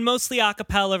clean, mostly a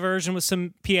cappella version with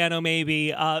some piano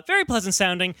maybe. Very pleasant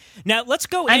sounding. Now, let's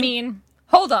go in. I mean,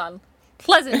 hold on.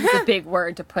 Pleasant is a big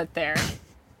word to put there.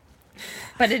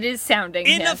 But it is sounding.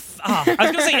 I was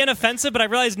going to say inoffensive, but I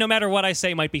realize no matter what I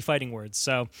say might be fighting words.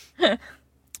 So,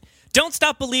 "Don't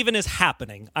Stop Believin' is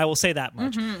happening. I will say that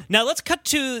much. Now let's cut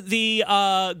to the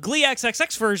Glee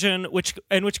XXX version,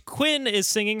 in which Quinn is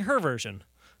singing her version.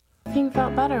 Everything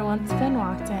felt better once Finn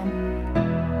walked in.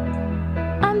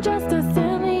 I'm just a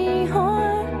silly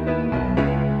whore.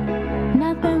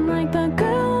 Nothing like the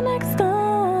girl next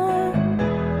door.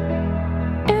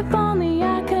 If only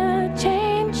I could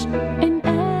change in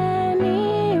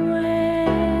any way.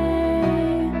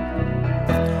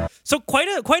 So quite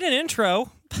an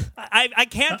intro. I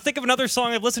can't think of another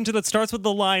song I've listened to that starts with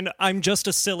the line, "I'm just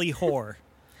a silly whore."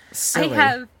 Silly. I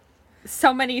have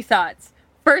so many thoughts.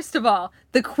 First of all,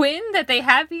 the Quinn that they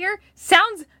have here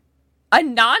sounds a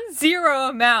non-zero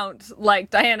amount like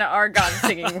Diana Argon's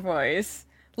singing voice.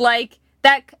 Like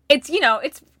that, it's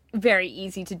very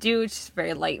easy to do. It's just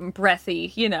very light and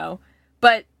breathy,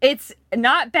 but it's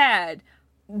not bad.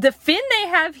 The Finn they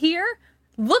have here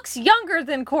looks younger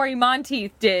than Corey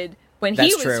Monteith did when he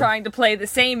That's was true. trying to play the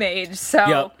same age. So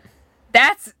Yep.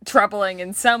 that's troubling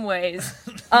in some ways.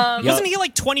 Wasn't he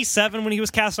like 27 when he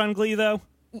was cast on Glee, though?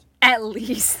 At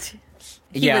least.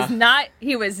 He Yeah. was not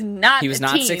He was a not teen.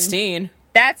 16.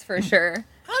 That's for sure.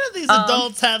 How do these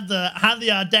adults have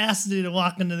the audacity to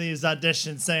walk into these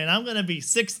auditions saying, "I'm going to be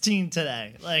 16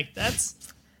 today"? Like, that's...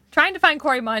 Trying to find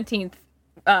Corey Monteith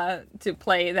to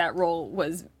play that role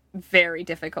was very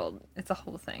difficult. It's a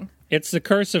whole thing. It's the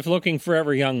curse of looking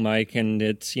forever young, Mike, and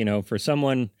it's, for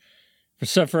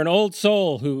for an old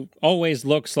soul who always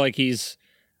looks like he's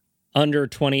under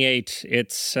 28,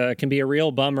 it's can be a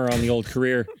real bummer on the old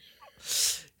career.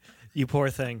 You poor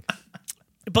thing.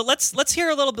 But let's hear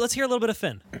a little bit. Let's hear a little bit of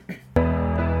Finn.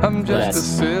 I'm just a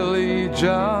silly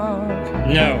jock.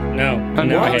 No,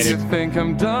 I hate you it. think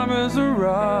I'm dumb as a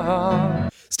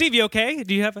rock. Steve, you okay?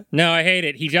 Do you have a... No, I hate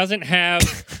it. He doesn't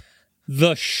have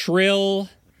the shrill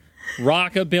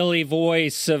rockabilly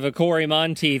voice of a Corey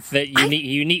Monteith that you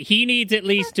need. He needs at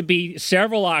least to be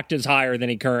several octaves higher than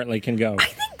he currently can go. I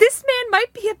think this man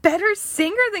might be a better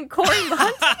singer than Corey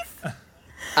Monteith.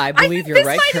 I believe you're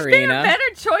right, This might have been a Corrina. better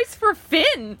choice for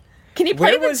Finn. Can he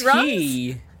play Where the was drums?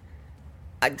 he?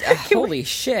 Holy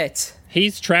shit.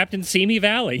 He's trapped in Simi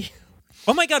Valley.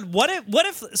 Oh my God! What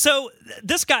if? So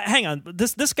this guy, hang on.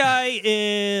 This guy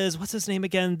is, what's his name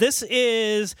again? This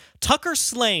is Tucker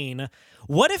Slane.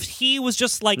 What if he was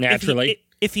just like, Naturally.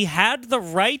 if he had the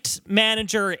right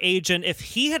manager or agent, if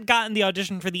he had gotten the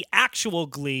audition for the actual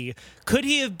Glee, could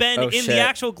he have been in the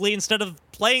actual Glee instead of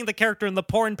playing the character in the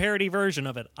porn parody version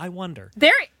of it? I wonder.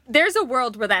 There's a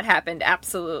world where that happened,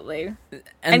 absolutely.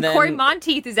 And then- Corey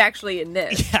Monteith is actually in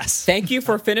this. Yes. Thank you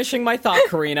for finishing my thought,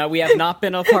 Corrina. We have not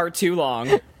been apart too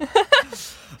long.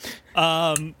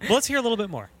 Let's hear a little bit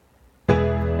more.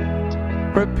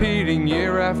 Repeating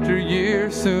year after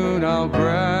year, soon I'll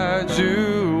graduate.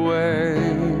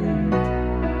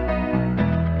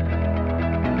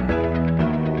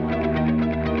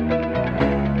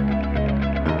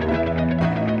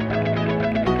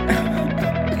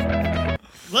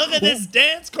 Look at this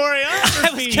dance choreography.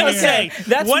 I was gonna say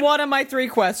That's one of my 3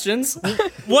 questions.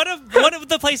 one of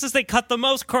the places they cut the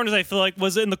most corners, I feel like,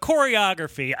 was in the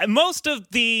choreography. Most of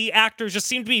the actors just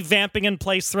seem to be vamping in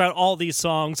place throughout all these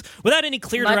songs without any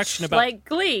clear direction about like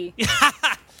Glee.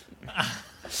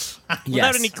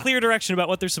 without any clear direction about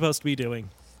what they're supposed to be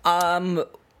doing.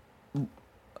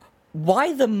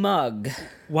 Why the mug?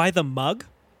 Why the mug?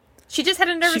 She just had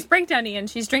a nervous breakdown, Ian.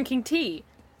 She's drinking tea.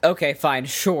 Okay, fine,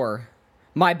 sure.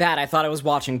 My bad, I thought I was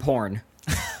watching porn.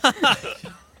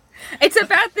 It's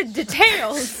about the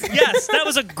details. Yes, that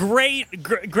was a great.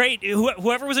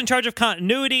 Whoever was in charge of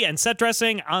continuity and set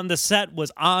dressing on the set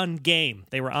was on game.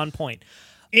 They were on point.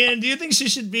 And do you think she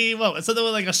should be, something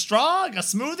with like a straw, like a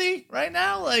smoothie right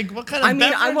now? Like, what kind of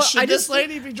beverage should this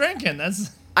lady be drinking?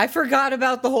 I forgot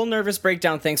about the whole nervous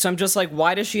breakdown thing, so I'm just like,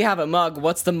 why does she have a mug?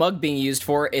 What's the mug being used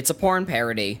for? It's a porn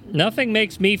parody. Nothing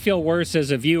makes me feel worse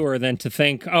as a viewer than to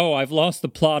think, oh, I've lost the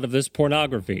plot of this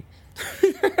pornography.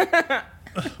 Is there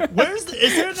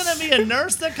going to be a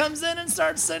nurse that comes in and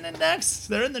starts singing next?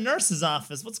 They're in the nurse's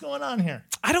office. What's going on here?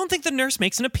 I don't think the nurse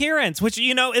makes an appearance, which,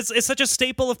 is such a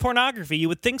staple of pornography. You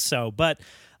would think so, but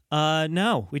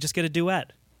no, we just get a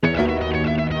duet.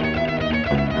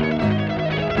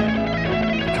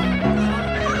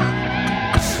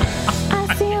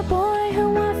 I see a boy who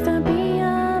wants to be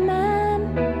a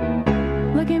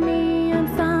man. Look at me and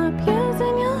stop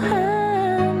using your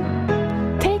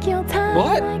hand. Take your time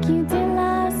like you did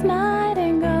last night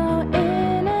and go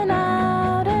in and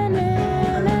out and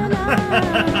in and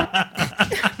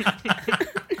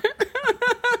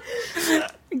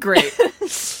out. Great.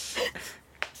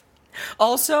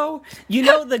 Also,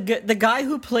 the guy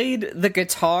who played the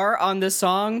guitar on this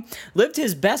song lived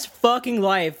his best fucking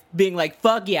life being like,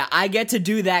 fuck yeah, I get to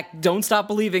do that Don't Stop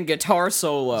Believing guitar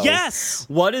solo. Yes!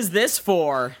 What is this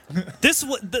for? This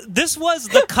was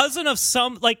the cousin of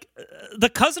the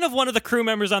cousin of one of the crew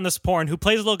members on this porn who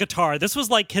plays a little guitar. This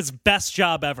was like his best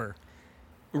job ever.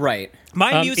 Right.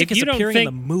 My music is appearing in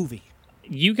the movie.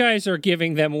 You guys are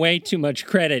giving them way too much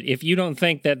credit if you don't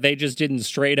think that they just didn't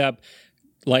straight up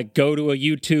like go to a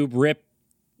YouTube rip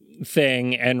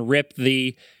thing and rip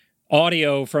the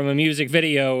audio from a music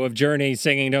video of Journey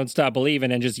singing Don't Stop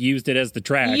Believin' and just used it as the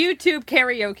track. YouTube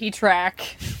karaoke track.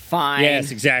 Fine.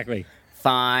 Yes, exactly.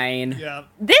 Fine. Yeah.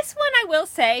 This one, I will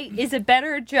say, is a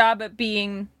better job at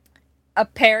being a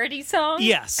parody song.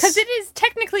 Yes. Because it is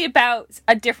technically about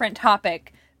a different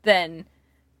topic than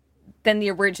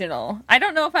the original. I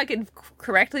don't know if I could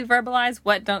correctly verbalize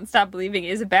what Don't Stop Believing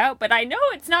is about, but I know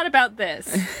it's not about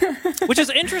this. Which is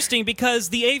interesting because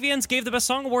the Avians gave the Best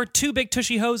Song Award to Big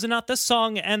Tushy Hose and not this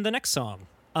song and the next song.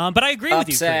 But I agree with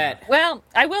you, Corrina. Well,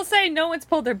 I will say no one's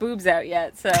pulled their boobs out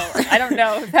yet, so I don't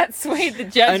know if that swayed the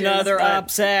judges. Another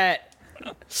upset.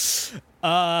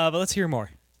 But let's hear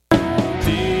more.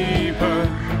 Deeper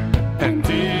and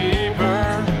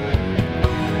deeper,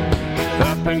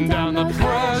 up and down the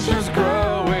pressure's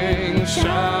growing,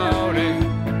 shouting,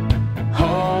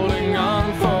 holding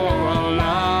on for our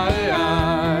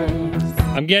lives.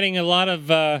 I'm getting a lot of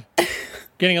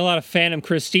Phantom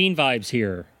Christine vibes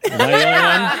here. Am I the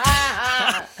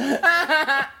only one?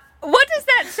 What does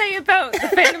that say about the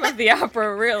Phantom of the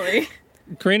Opera, really?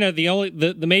 Corrina,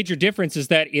 the major difference is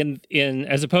that in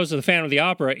as opposed to the Phantom of the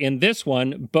Opera, in this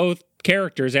one, both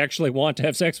characters actually want to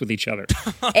have sex with each other.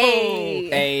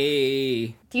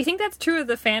 Hey. Do you think that's true of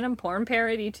the Phantom porn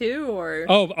parody too, or?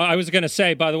 Oh, I was going to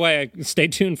say, by the way, stay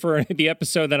tuned for the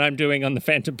episode that I'm doing on the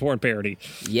Phantom porn parody.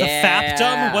 Yeah. The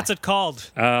Faptum? What's it called?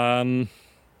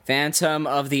 Phantom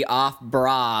of the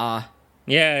Opera.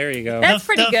 Yeah, there you go. That's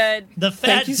pretty good. The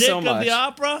fat you dick so of much. the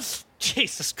opera.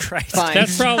 Jesus Christ. Fine.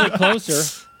 That's probably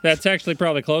closer. That's actually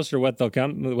probably closer to what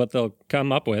they'll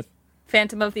come up with.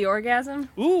 Phantom of the Orgasm?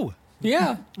 Ooh.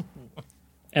 Yeah.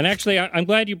 And actually, I'm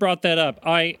glad you brought that up.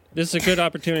 This is a good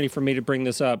opportunity for me to bring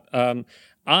this up.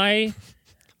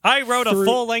 I wrote a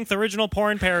full-length original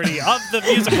porn parody of the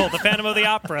musical, The Phantom of the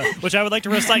Opera, which I would like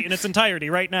to recite in its entirety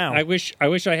right now. I wish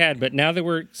I had, but now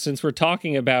that since we're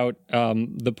talking about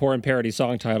the porn parody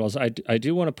song titles, I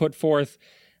do want to put forth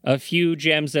a few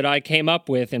gems that I came up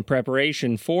with in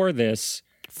preparation for this.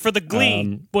 For the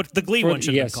Glee, what the Glee one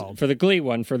should have been called. For the Glee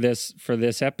one for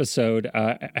this episode,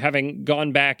 having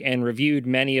gone back and reviewed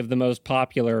many of the most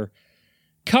popular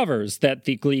covers that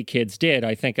the Glee kids did,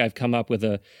 I think I've come up with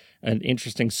an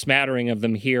interesting smattering of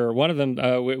them here. One of them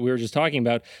we were just talking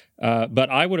about, but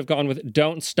I would have gone with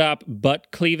 "Don't Stop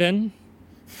Butt Cleavin'."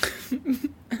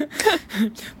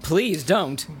 Please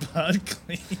don't. Butt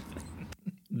clean.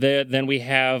 Then we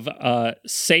have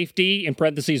 "Safety" in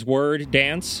parentheses word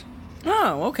dance.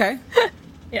 Oh, okay.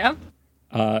 Yeah.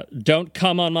 "Don't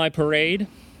Come on My Parade."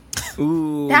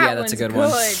 Ooh, That yeah, that's a one's good one.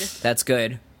 good. That's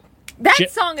good.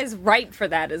 That song is ripe for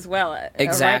that as well.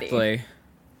 Exactly.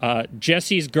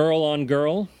 "Jesse's Girl on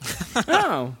Girl."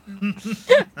 Oh.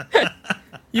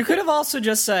 You could have also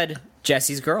just said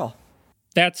Jesse's girl.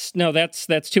 That's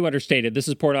too understated. This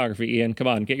is pornography, Ian. Come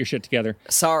on, get your shit together.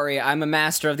 Sorry, I'm a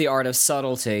master of the art of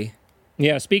subtlety.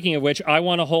 Yeah, speaking of which, I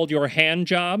want to hold your hand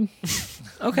job.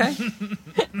 Okay.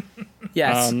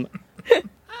 Yes.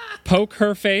 Poke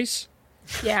her face.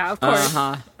 Yeah, of course.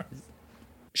 Uh-huh.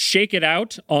 Shake it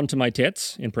out onto my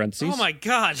tits, in parentheses. Oh my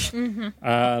God.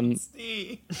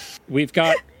 We've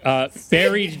got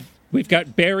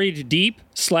buried deep,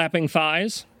 slapping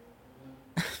thighs.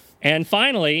 And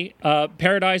finally,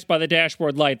 Paradise by the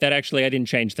Dashboard Light. That actually, I didn't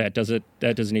change that.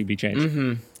 That doesn't need to be changed.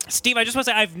 Mm-hmm. Steve, I just want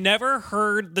to say I've never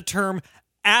heard the term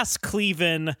ass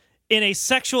cleavin' in a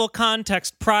sexual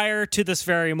context prior to this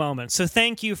very moment. So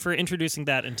thank you for introducing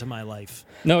that into my life.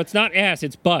 No, it's not ass,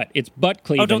 it's butt. It's butt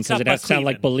cleaving don't because stop it has to sound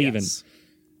like believing. yes.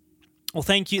 Well,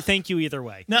 thank you either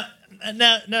way. Now,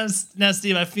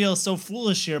 Steve, I feel so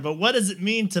foolish here, but what does it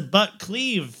mean to butt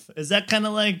cleave? Is that kind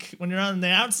of like when you're on the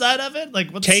outside of it? Like,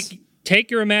 what's...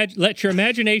 Let your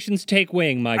imaginations take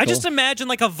wing, Michael. I just imagine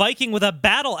like a Viking with a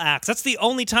battle axe. That's the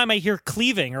only time I hear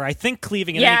cleaving, or I think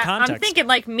cleaving in any context. I'm thinking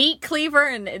like meat cleaver,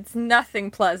 and it's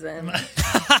nothing pleasant.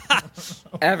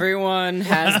 Everyone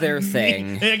has their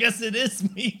thing. I guess it is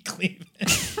meat cleaving.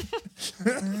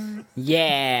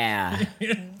 Yeah.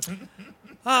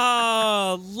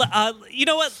 You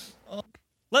know what?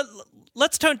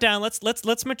 Let's tone it down.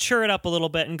 Let's mature it up a little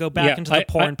bit and go back into the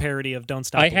porn parody of "Don't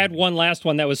Stop." I had one last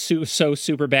one that was so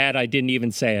super bad I didn't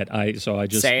even say it. I just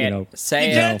say it. say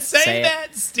You can't say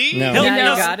that, Steve. No. No, Hell you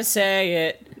no. gotta say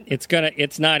it.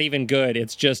 It's not even good.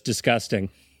 It's just disgusting.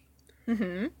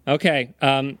 Mm-hmm. Okay.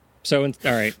 All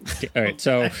right.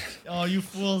 So Oh, you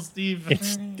fool, Steve.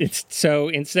 it's so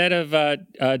instead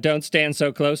of "Don't Stand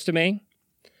So Close to Me,"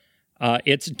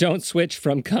 it's "Don't Switch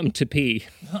from Come to Pee."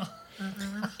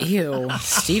 Ew,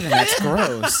 Steven, that's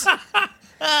gross.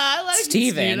 I like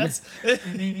Steven. it,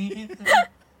 Steve.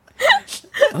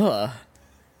 Ugh.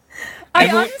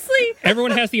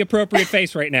 Everyone has the appropriate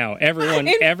face right now.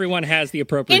 Everyone has the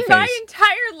appropriate In face. my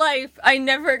entire life, I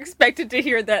never expected to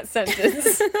hear that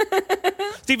sentence.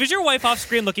 Steve, is your wife off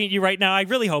screen looking at you right now? I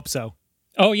really hope so.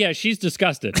 Oh yeah, she's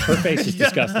disgusted. Her face is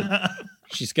disgusted.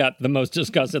 She's got the most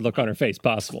disgusted look on her face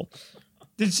possible.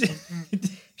 Did she?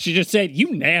 She just said,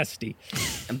 "You nasty."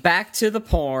 Back to the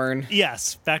porn.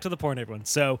 Yes, back to the porn, everyone.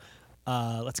 So,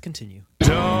 let's continue.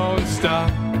 Don't stop,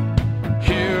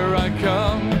 here I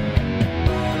come.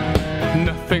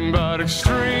 Nothing but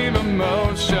extreme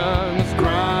emotions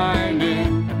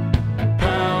grinding,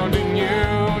 pounding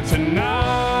you tonight.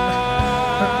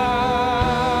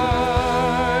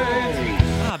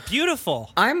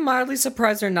 Beautiful. I'm mildly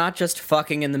surprised they're not just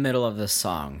fucking in the middle of this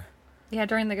song. Yeah,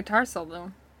 during the guitar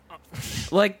solo.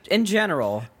 Like, in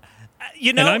general.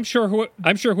 You know, And I'm sure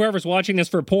whoever's watching this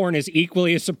for porn is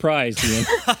equally as surprised, Ian.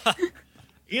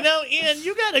 You know, Ian,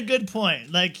 you got a good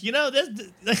point. Like, you know, there'd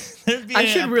be I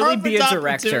should really be a perfect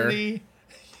director. opportunity.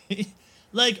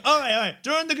 Like, all right.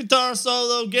 During the guitar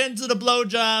solo, get into the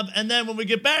blowjob, and then when we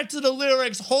get back to the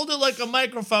lyrics, hold it like a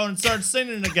microphone and start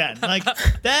singing again. Like,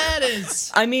 that is...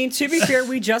 I mean, to be fair,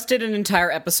 we just did an entire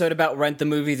episode about Rent the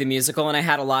Movie, the musical, and I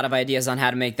had a lot of ideas on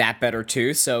how to make that better,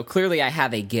 too, so clearly I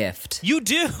have a gift. You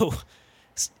do.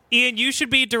 Ian, you should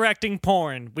be directing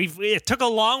porn. It took a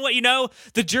long way.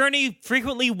 The journey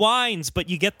frequently winds, but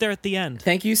you get there at the end.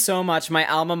 Thank you so much. My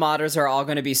alma maters are all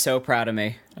going to be so proud of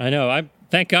me. I know.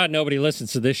 Thank God nobody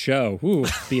listens to this show. Ooh,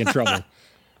 be in trouble.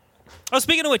 Oh,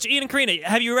 speaking of which, Ian and Corrina,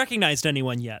 have you recognized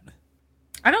anyone yet?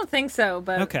 I don't think so,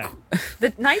 but okay.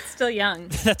 The night's still young.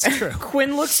 That's true.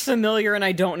 Quinn looks familiar, and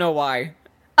I don't know why.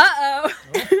 Uh-oh.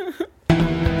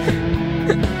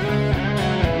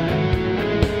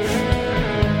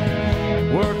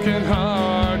 Working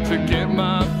hard to get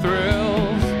my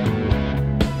thrills.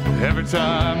 Every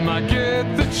time I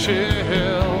get the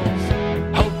chills.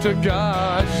 Hope to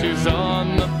God she's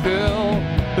on the pill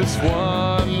this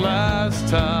one last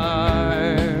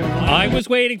time. I was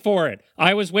waiting for it.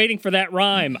 I was waiting for that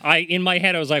rhyme. In my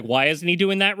head, I was like, why isn't he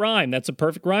doing that rhyme? That's a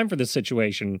perfect rhyme for this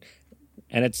situation.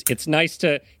 And it's nice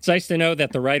to know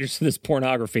that the writers of this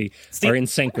pornography are in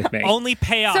sync with me. Only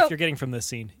payoff you're getting from this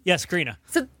scene. Yes, Corrina.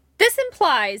 So this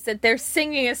implies that they're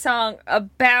singing a song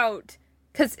about...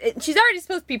 Because she's already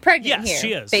supposed to be pregnant here. Yes,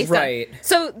 she is. Based right.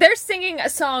 So they're singing a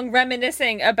song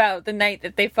reminiscing about the night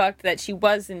that they fucked, that she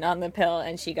wasn't on the pill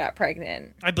and she got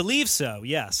pregnant. I believe so,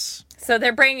 yes. So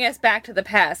they're bringing us back to the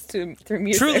past through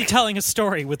music. Truly telling a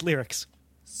story with lyrics.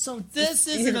 So this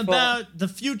isn't about the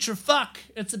future fuck.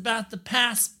 It's about the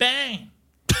past bang.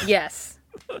 Yes.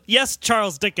 Yes,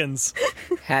 Charles Dickens.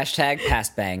 Hashtag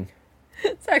past bang.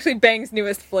 It's actually Bang's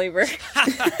newest flavor.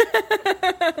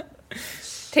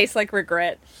 Tastes like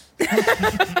regret.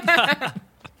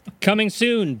 Coming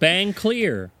soon, Bang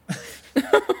Clear.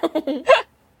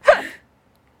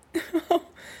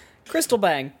 Crystal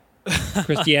Bang.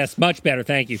 Yes, much better.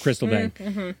 Thank you, Crystal Bang.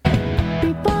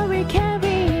 Before we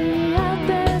carry out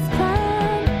this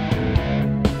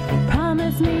plan,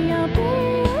 promise me you'll be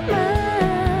a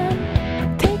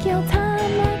man. Take your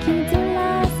time like you did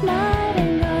last night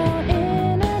and go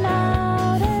in and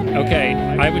out and Okay,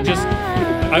 in I would just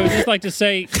and like to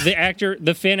say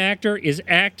the Finn actor is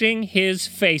acting his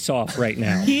face off right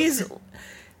now. He's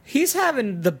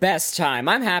having the best time.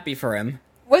 I'm happy for him.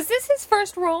 Was this his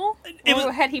first role?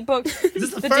 Or had he booked Is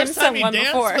this the the first time dim sum he one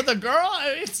danced before? with a girl?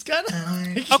 It's kind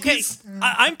of... Okay,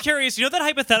 I'm curious. You know that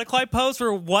hypothetical I posed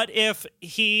for what if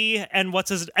he and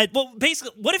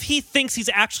basically, what if he thinks he's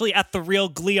actually at the real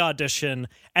Glee audition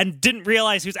and didn't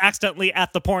realize he was accidentally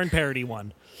at the porn parody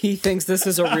one? He thinks this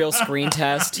is a real screen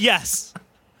test. Yes.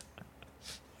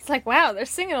 It's like, wow, they're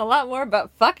singing a lot more about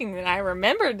fucking than I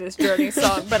remembered this Journey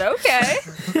song, but okay.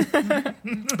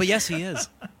 But yes, he is.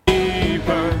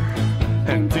 Deeper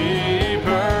and deeper.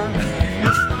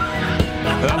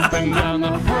 Up and down,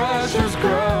 the pressure's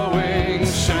growing.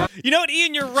 You know what,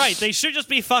 Ian, you're right. They should just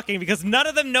be fucking because none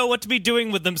of them know what to be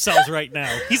doing with themselves right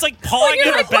now. He's like pawing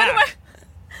at her back.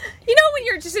 You know when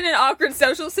you're just in an awkward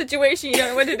social situation, you don't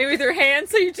know what to do with your hands,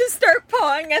 so you just start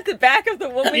pawing at the back of the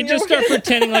woman. You just start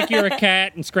pretending like you're a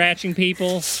cat and scratching people.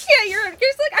 Yeah, you're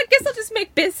just like, I guess I'll just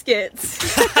make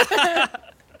biscuits.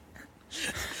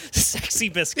 Sexy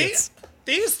biscuits.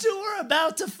 These two are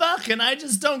about to fuck, and I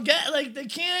just don't get, like, they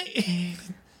can't...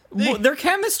 Their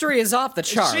chemistry is off the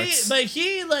charts.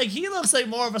 He looks like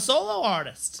more of a solo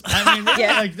artist. I mean, really,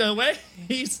 like the way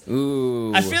he's.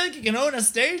 Ooh. I feel like he can own a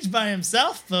stage by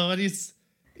himself, but he's.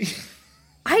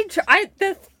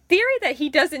 The theory that he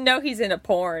doesn't know he's in a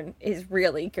porn is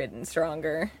really good and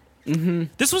stronger.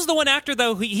 Mm-hmm. This was the one actor,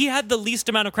 though, he had the least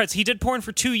amount of credits. He did porn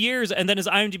for 2 years, and then his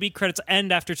IMDb credits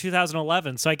end after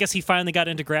 2011. So I guess he finally got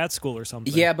into grad school or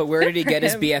something. Yeah, but where did he get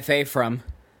his BFA from?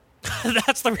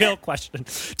 That's the real question.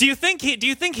 Do you think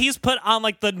he's put on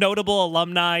like the notable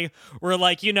alumni where,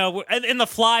 like, you know, in the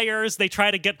flyers they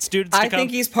try to get students to come? I think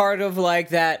he's part of like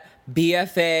that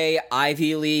BFA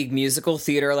Ivy League musical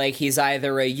theater. Like he's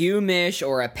either a UMich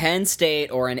or a Penn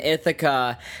State or an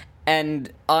Ithaca,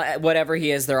 and whatever he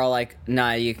is, they're all like,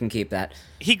 "Nah, you can keep that."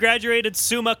 He graduated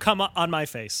summa cum on my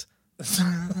face.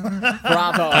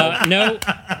 Bravo. No.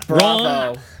 Bravo.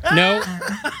 Wrong. No.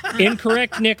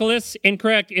 Incorrect, Nicholas.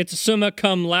 Incorrect. It's summa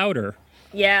cum laude.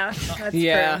 Yeah, that's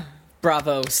true.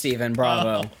 Bravo, Steven.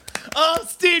 Bravo. Oh,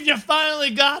 Steve, you finally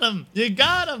got him. You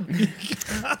got him. You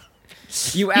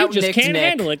just out-nicked can't Nick.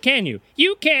 handle it, can you?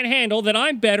 You can't handle that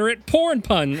I'm better at porn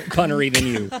punnery than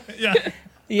you.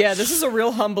 Yeah, this is a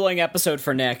real humbling episode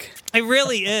for Nick. It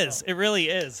really is. It really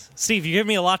is. Steve, you give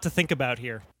me a lot to think about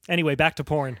here. Anyway, back to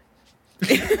porn.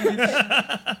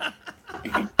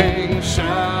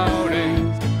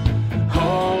 Shouting,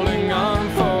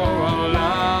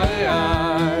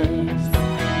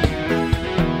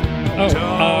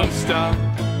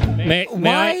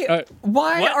 Why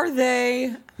What? are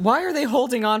they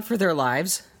holding on for their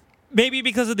lives? Maybe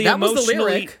because of the That was the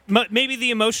emotionally, lyric. maybe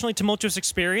the emotionally tumultuous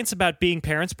experience about being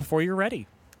parents before you're ready.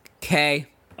 Okay.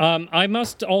 I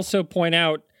must also point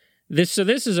out this. So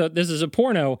this is a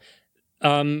porno.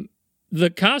 The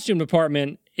costume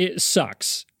department, it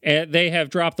sucks. They have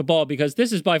dropped the ball because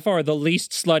this is by far the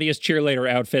least sluttiest cheerleader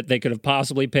outfit they could have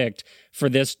possibly picked for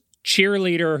this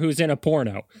cheerleader who's in a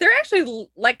porno. They're actually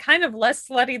like kind of less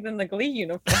slutty than the Glee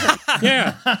uniform.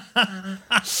 Yeah.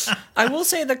 I will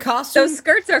say the costume. Those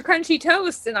skirts are crunchy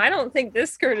toast, and I don't think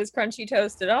this skirt is crunchy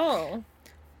toast at all.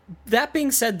 That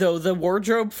being said, though, the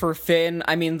wardrobe for Finn,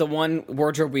 I mean, the one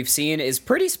wardrobe we've seen, is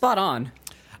pretty spot on.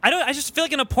 I just feel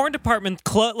like in a porn department,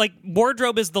 like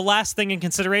wardrobe is the last thing in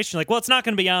consideration. Like, well, it's not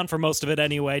going to be on for most of it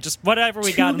anyway. Just whatever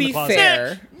we got in the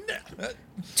closet.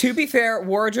 To be fair,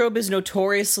 wardrobe is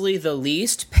notoriously the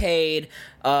least paid.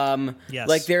 Yes.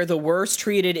 Like they're the worst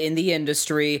treated in the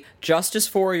industry. Justice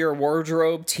for your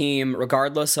wardrobe team,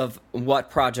 regardless of what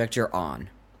project you're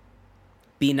on.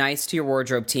 Be nice to your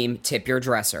wardrobe team. Tip your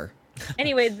dresser.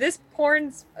 Anyway, this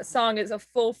porn song is a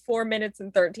full 4 minutes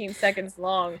and 13 seconds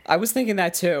long. I was thinking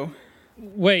that too.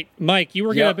 Wait, Mike, you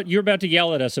were about to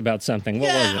yell at us about something.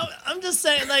 What was it? I'm just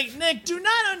saying, like, Nick, do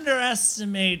not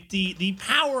underestimate the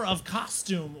power of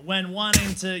costume when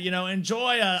wanting to,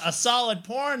 enjoy a solid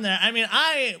porn there. I mean,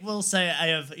 I will say I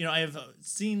have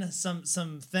seen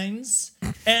some things,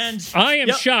 and I am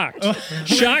shocked.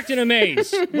 Shocked and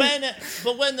amazed. when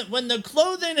the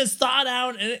clothing is thought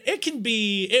out, and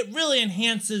it really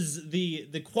enhances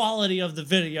the quality of the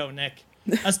video, Nick.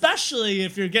 Especially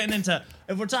if you're getting into,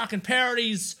 if we're talking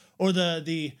parodies or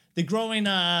the growing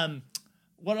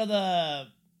what are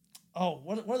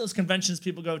those conventions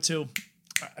people go to?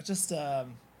 Just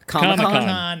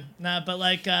Comic-Con. Nah, but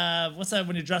like what's that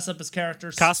when you dress up as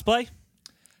characters? Cosplay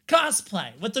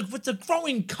With the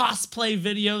growing cosplay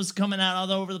videos coming out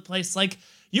all over the place. Like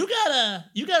you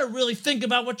gotta really think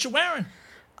about what you're wearing.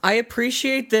 I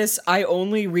appreciate this. I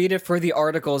only read it for the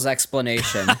article's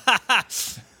explanation.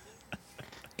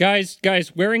 Guys,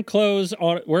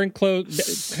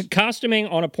 costuming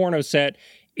on a porno set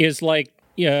is like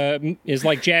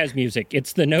jazz music.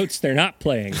 It's the notes they're not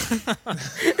playing.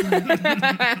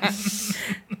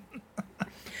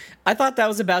 I thought that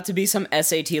was about to be some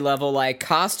SAT level, like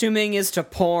costuming is to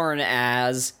porn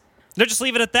as. No, just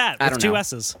leave it at that. I With don't two know.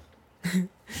 S's.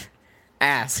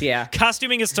 Ass, yeah.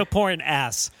 Costuming is to porn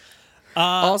ass.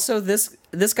 Also, this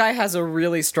guy has a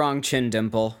really strong chin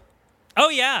dimple. Oh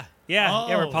yeah.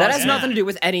 We're That has nothing to do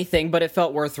with anything, but it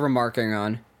felt worth remarking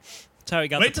on. That's how he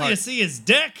got Wait the till part. you see his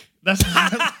dick. That's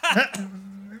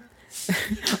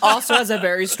Also has a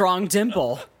very strong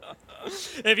dimple.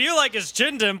 If you like his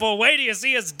chin dimple, wait till you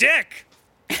see his dick.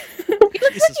 He looks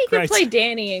like he could Christ. play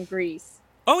Danny in Grease.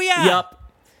 Oh yeah.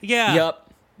 Yup. Yeah.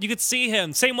 Yup. You could see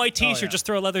him. Same white t-shirt, yeah. just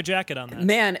throw a leather jacket on that.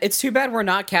 Man, it's too bad we're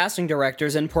not casting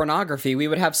directors in pornography. We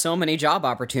would have so many job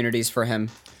opportunities for him.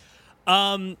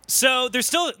 So there's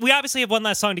still, we obviously have one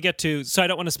last song to get to, so I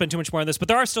don't want to spend too much more on this, but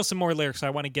there are still some more lyrics, so I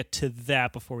want to get to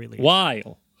that before we leave. Why?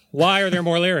 Why are there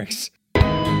more lyrics? Locked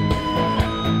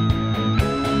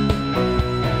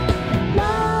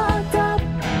up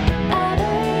at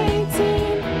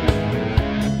 18.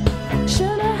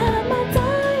 Shoulda had my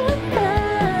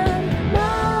diaphragm.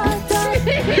 Locked up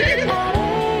at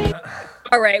 18.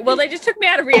 All right, well, they just took me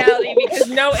out of reality because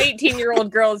no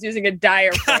 18-year-old girl is using a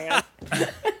diaphragm.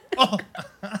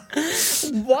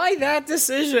 Why that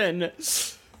decision?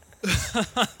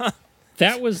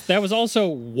 That was also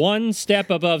one step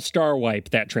above Star Wipe,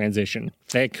 that transition.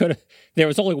 There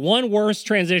was only one worse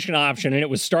transition option, and it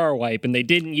was Star Wipe, and they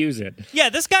didn't use it. Yeah,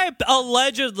 this guy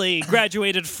allegedly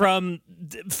graduated from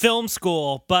film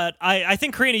school, but I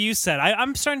think, Corrina, you said,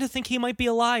 I'm starting to think he might be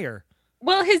a liar.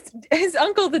 Well, his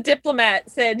uncle, the diplomat,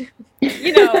 said,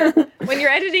 when you're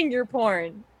editing your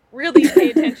porn, really pay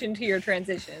attention to your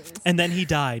transitions. And then he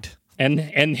died. And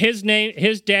his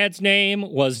dad's name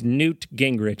was Newt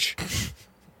Gingrich.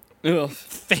 Ugh.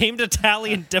 Famed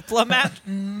Italian diplomat?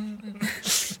 Newt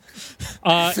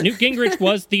Gingrich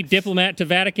was the diplomat to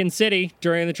Vatican City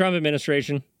during the Trump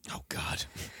administration. Oh, God.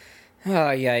 Oh,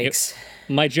 yikes.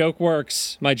 My joke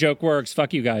works.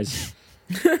 Fuck you guys.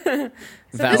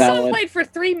 So this song played for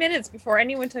 3 minutes before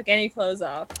anyone took any clothes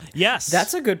off. Yes.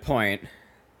 That's a good point.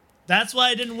 That's why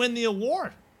I didn't win the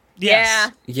award.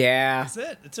 Yes. Yeah. That's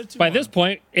it. It took too By long. this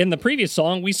point, in the previous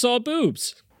song, we saw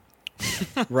boobs.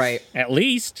 Right. At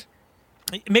least.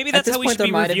 Maybe that's this how we point, should there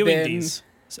be might have reviewing been- these.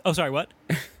 Oh, sorry, what?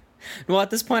 Well,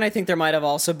 at this point, I think there might have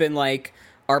also been, like,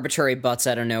 arbitrary butts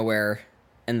out of nowhere,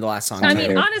 in the last song. I too.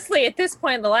 mean, honestly, at this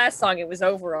point in the last song, it was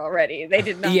over already. They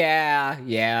did not.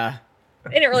 Yeah.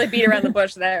 They didn't really beat around the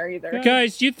bush there either.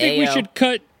 Guys, do you think we Ayo. should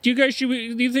cut? Do you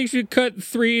think we should cut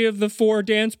 3 of the 4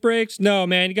 dance breaks? No,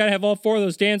 man, you gotta have all 4 of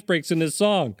those dance breaks in this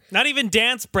song. Not even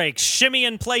dance breaks, shimmy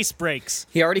and place breaks.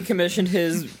 He already commissioned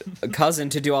his cousin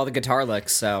to do all the guitar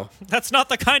licks, so. That's not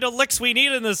the kind of licks we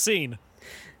need in this scene.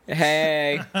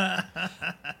 Hey.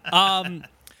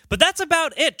 But that's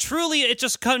about it. Truly, it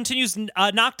just continues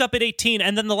knocked up at 18.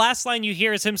 And then the last line you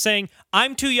hear is him saying,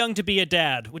 "I'm too young to be a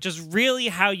dad," which is really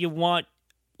how you want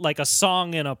like a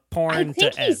song in a porn I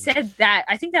think to he end. said that.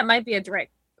 I think that might be a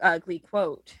direct Glee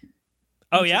quote.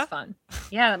 Oh, which is yeah? fun.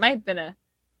 Yeah, that might have been a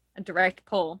direct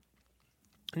pull.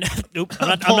 Nope, I'm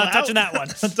not touching that one.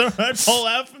 That's all right. Pull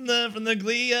out from the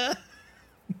Glee.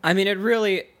 I mean, it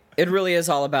really is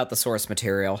all about the source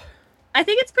material. I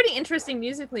think it's pretty interesting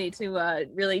musically to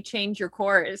really change your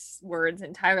chorus words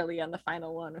entirely on the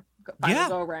final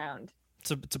go round.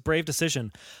 It's a brave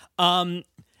decision. And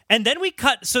then we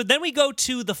cut. So then we go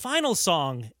to the final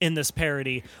song in this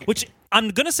parody, which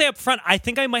I'm gonna say up front, I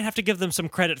think I might have to give them some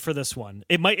credit for this one.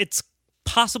 It's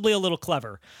possibly a little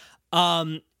clever.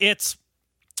 It's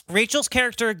Rachel's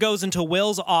character goes into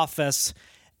Will's office,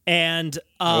 and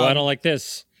I don't like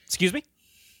this. Excuse me.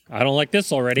 I don't like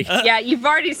this already. Yeah, you've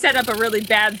already set up a really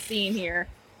bad scene here,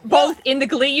 both in the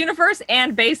Glee universe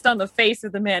and based on the face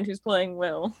of the man who's playing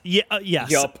Will. Yeah. Yes.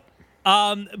 Yup.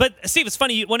 But Steve, it's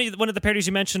funny. One of the parodies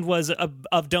you mentioned was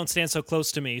of "Don't Stand So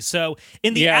Close to Me." So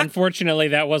in the unfortunately,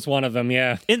 that was one of them.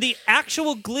 Yeah. In the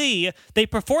actual Glee, they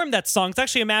performed that song. It's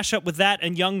actually a mashup with that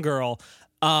and "Young Girl."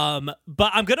 But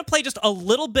I'm gonna play just a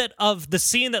little bit of the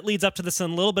scene that leads up to this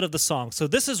and a little bit of the song. So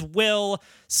this is Will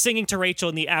singing to Rachel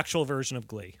in the actual version of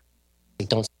Glee.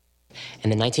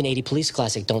 And the 1980 police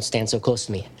classic, "Don't Stand So Close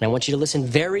to Me." And I want you to listen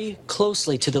very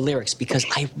closely to the lyrics because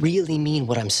I really mean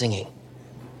what I'm singing.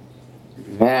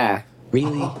 Yeah.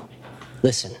 Really?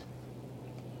 Listen.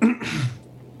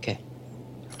 Okay.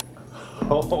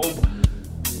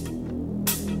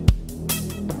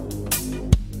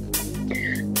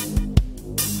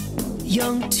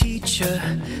 Young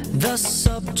teacher, the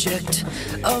subject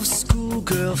of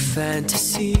schoolgirl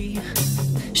fantasy.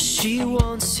 She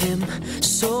wants him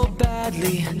so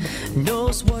badly,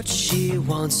 knows what she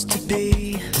wants to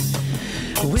be.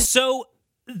 So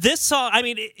this song, I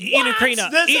mean, Ian and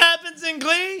Corrina. This happens in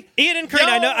Glee? Ian and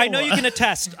Corrina, Yo! I know you can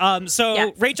attest.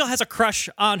 So Rachel has a crush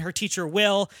on her teacher,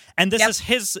 Will, and this is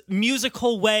his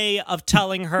musical way of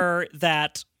telling her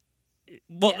that,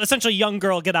 well, essentially, "Young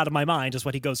girl, get out of my mind" is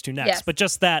what he goes to next. Yes. But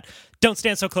just that, "Don't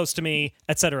stand so close to me,"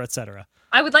 et cetera, et cetera.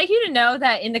 I would like you to know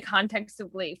that in the context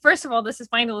of Glee, first of all, this is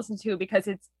fine to listen to because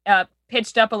it's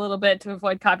pitched up a little bit to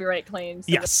avoid copyright claims.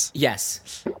 Yes.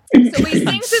 So he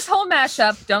sings this whole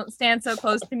mashup, "Don't Stand So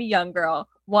Close to Me, Young Girl."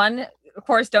 One, of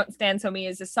course, "Don't Stand So Me"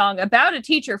 is a song about a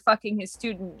teacher fucking his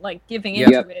student, like giving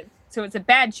into it. So it's a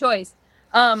bad choice.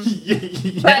 But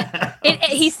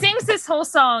he sings this whole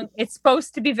song. It's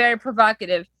supposed to be very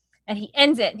provocative. And he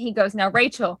ends it and he goes, "Now,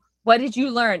 Rachel, what did you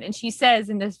learn?" And she says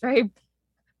in this very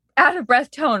out of breath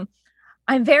tone,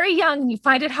 "I'm very young and you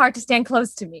find it hard to stand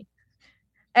close to me."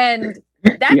 And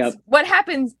that's what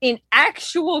happens in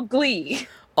actual Glee.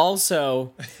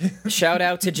 Also, shout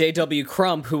out to JW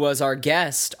Crump, who was our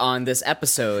guest on this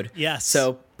episode. Yes.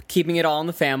 So keeping it all in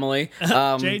the family.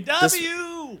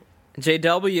 JW,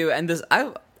 and this,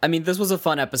 I mean, this was a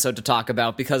fun episode to talk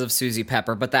about because of Susie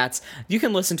Pepper, but you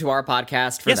can listen to our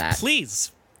podcast for that. Yes,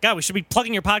 please. God, we should be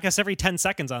plugging your podcast every 10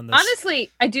 seconds on this.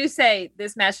 Honestly, I do say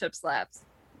this mashup slaps.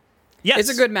 Yes. It's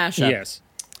a good mashup. Yes.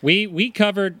 We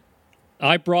covered,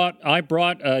 I brought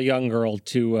a young girl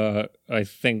to, I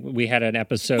think we had an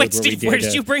episode Wait, where Steve, we did. where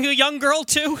did you bring a young girl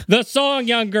to? The song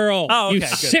 "Young Girl." Oh, okay, you good.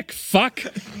 sick fuck.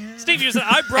 Steve, you said,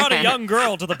 I brought a young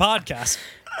girl to the podcast.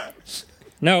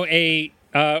 No, I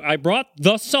brought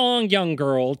the song "Young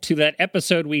Girl" to that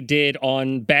episode we did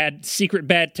on secret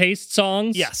bad taste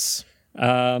songs. Yes.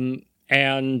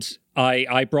 And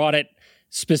I brought it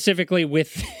specifically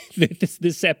with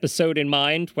this episode in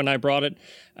mind when I brought it.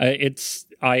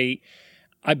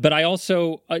 But I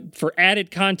also, for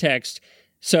added context,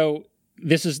 so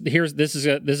this is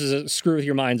a screw with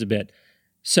your minds a bit.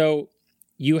 So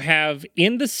you have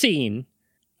in the scene,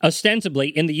 ostensibly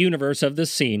in the universe of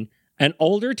this scene, an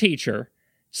older teacher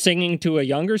singing to a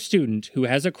younger student who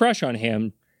has a crush on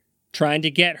him, trying to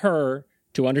get her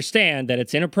to understand that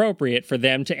it's inappropriate for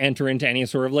them to enter into any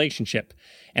sort of relationship.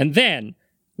 And then,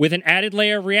 with an added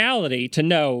layer of reality, to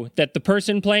know that the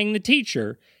person playing the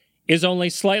teacher is only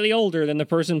slightly older than the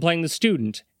person playing the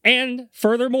student. And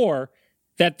furthermore,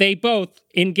 that they both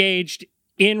engaged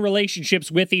in relationships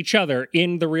with each other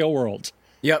in the real world.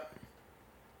 Yep.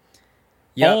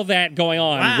 All that going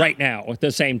on Wow. right now at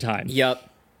the same time. Yep.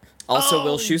 Also, Oh.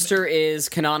 Will Schuester is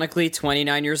canonically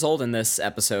 29 years old in this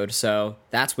episode, so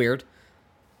that's weird.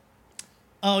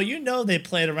 Oh, you know they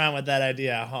played around with that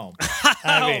idea at home.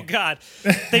 Oh God,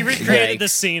 they recreated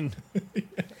this scene.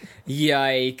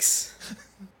 Yikes.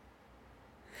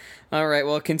 All right,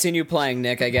 well, continue playing,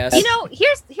 Nick, I guess. You know,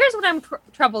 here's what I'm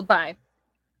troubled by.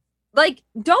 Like,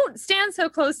 Don't Stand So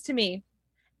Close to Me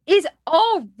is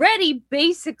already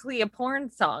basically a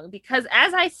porn song because,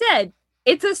 as I said,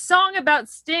 it's a song about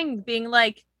Sting being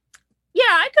like, yeah,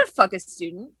 I could fuck a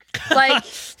student. Like,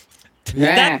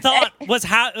 that thought was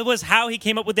how he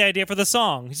came up with the idea for the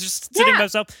song. He's just sitting by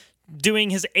himself doing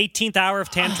his 18th hour of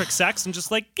tantric sex and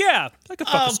just like, yeah, I could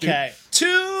fuck a student. Okay,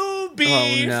 to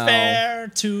be fair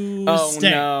to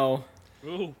Sting. No.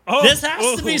 This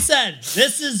has to be said.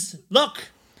 This is, look,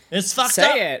 it's fucked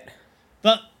up. Say it.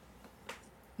 But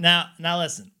now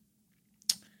listen.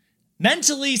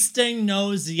 Mentally, Sting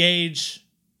knows the age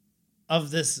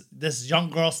of this young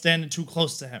girl standing too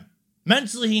close to him.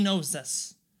 Mentally, he knows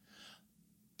this.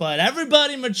 But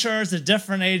everybody matures at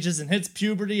different ages and hits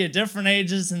puberty at different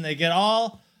ages, and they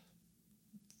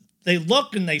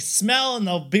look and they smell and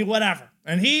they'll be whatever.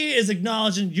 And he is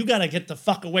acknowledging, you gotta get the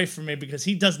fuck away from me, because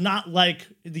he does not like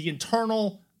the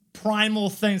internal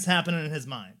primal things happening in his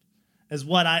mind, is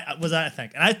what I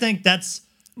think. And I think that's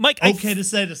Mike, okay to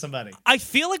say to somebody. I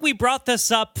feel like we brought this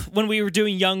up when we were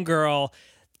doing Young Girl.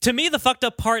 To me, the fucked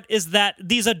up part is that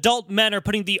these adult men are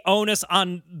putting the onus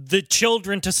on the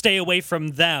children to stay away from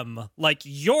them. Like,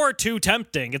 you're too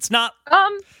tempting. It's not...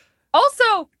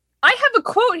 Also, I have a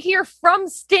quote here from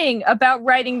Sting about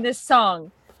writing this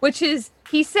song, which is,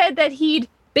 he said that he'd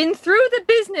been through the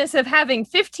business of having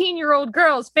 15-year-old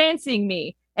girls fancying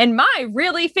me, and my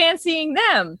really fancying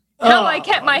them. How I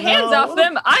kept my hands off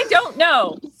them, I don't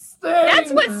know.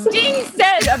 That's what Sting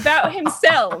said about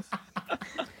himself.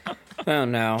 Oh,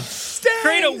 no.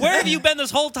 Corrina, where have you been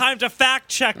this whole time to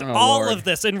fact-check all of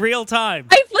this in real time?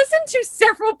 I've listened to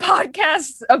several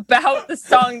podcasts about the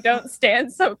song Don't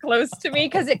Stand So Close to Me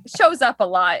because it shows up a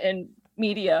lot in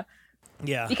media.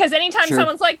 Yeah. Because anytime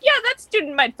someone's like, yeah, that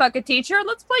student might fuck a teacher,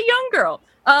 let's play Young Girl.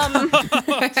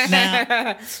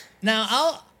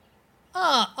 Now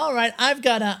all right, I've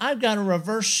got a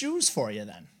reverse shoes for you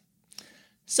then.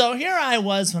 So here I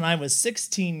was when I was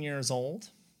 16 years old,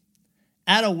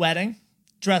 at a wedding,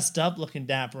 dressed up, looking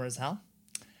dapper as hell.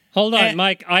 Hold on,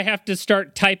 Mike. I have to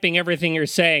start typing everything you're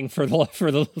saying for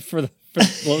the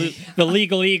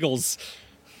legal eagles.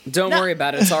 Don't worry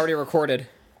about it. It's already recorded.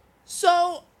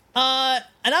 So, and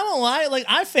I won't lie, like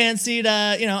I fancied,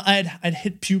 I'd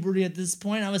hit puberty at this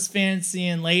point. I was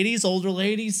fancying ladies, older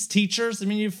ladies, teachers. I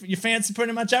mean, you fancy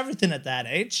pretty much everything at that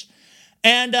age.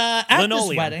 And at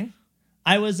this wedding,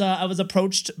 I was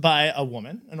approached by a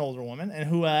woman, an older woman, and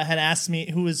who had asked me,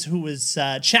 who was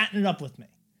chatting it up with me.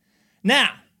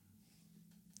 Now,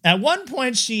 at one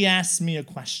point, she asked me a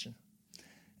question,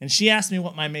 and she asked me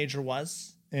what my major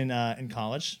was in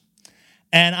college,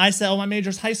 and I said, "Oh, my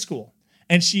major's high school."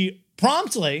 And she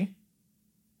promptly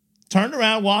turned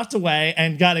around, walked away,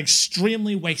 and got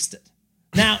extremely wasted.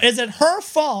 Now, is it her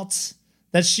fault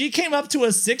that she came up to a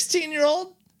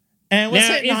 16-year-old? And was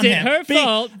hitting on him? Is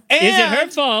it her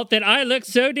fault that I look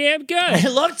so damn good? I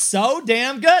looked so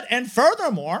damn good. And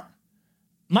furthermore,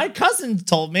 my cousin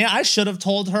told me I should have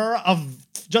told her of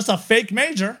just a fake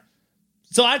major,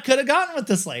 so I could have gotten with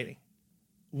this lady.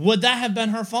 Would that have been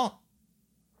her fault?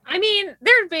 I mean,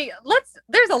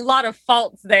 there's a lot of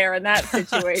faults there in that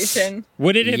situation.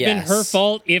 Would it have been her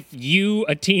fault if you,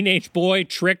 a teenage boy,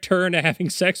 tricked her into having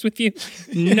sex with you?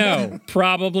 No,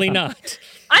 probably not.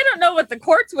 I don't know what the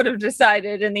courts would have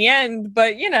decided in the end,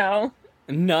 but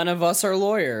None of us are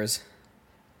lawyers.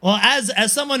 Well,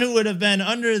 as someone who would have been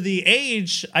under the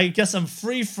age, I guess I'm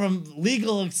free from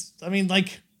legal.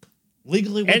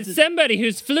 Legally. As somebody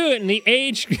who's fluent in the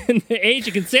age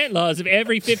of consent laws of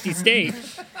every 50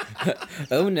 states.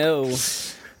 Oh no.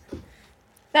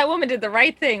 That woman did the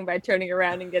right thing by turning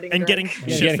around and getting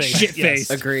shit-faced. Yes.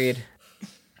 Agreed.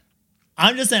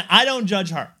 I'm just saying, I don't judge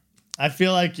her. I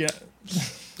feel like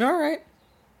All right.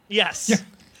 Yes. Yeah.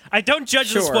 I don't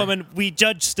judge this woman. We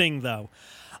judge Sting, though.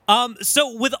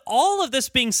 So with all of this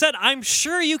being said, I'm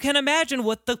sure you can imagine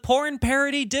what the porn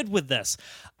parody did with this.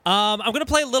 I'm going to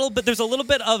play a little bit. There's a little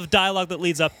bit of dialogue that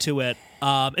leads up to it.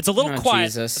 It's a little quiet.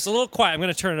 Jesus. It's a little quiet. I'm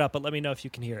going to turn it up, but let me know if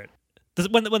you can hear it.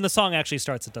 When the song actually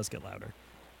starts, it does get louder.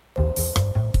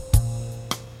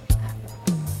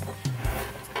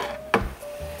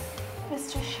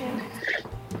 Mr. Shu.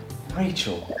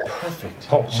 Rachel, perfect.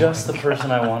 Just the person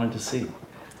I wanted to see.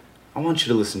 I want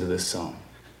you to listen to this song.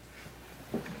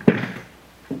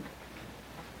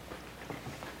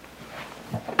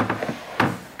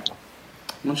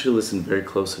 want you to listen very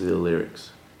closely to the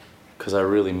lyrics, because I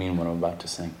really mean what I'm about to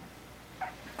sing.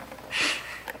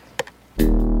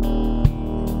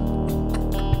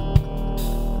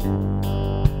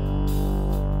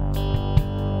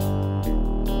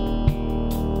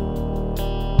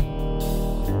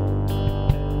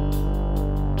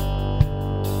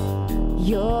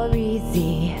 You're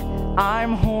easy.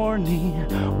 I'm horny.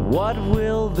 What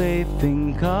will they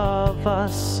think of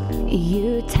us?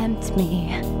 You tempt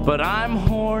me. But I'm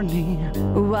horny.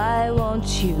 Why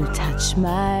won't you touch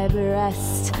my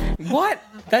breast? What?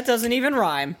 That doesn't even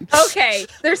rhyme. Okay,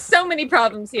 there's so many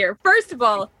problems here. First of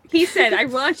all, he said, I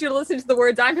want you to listen to the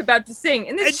words I'm about to sing.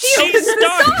 And then And she opens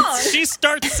the song. She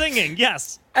starts singing,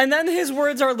 yes. And then his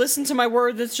words are, listen to my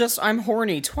word that's just, I'm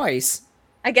horny, twice.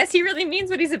 I guess he really means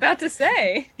what he's about to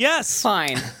say. Yes.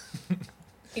 Fine.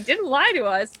 He didn't lie to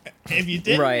us. If you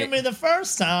didn't Right. hear me the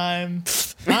first time,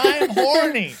 I'm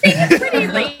horny. It's pretty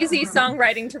lazy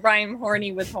songwriting to rhyme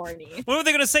horny with horny. What were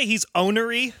they going to say? He's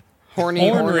onery? Horny,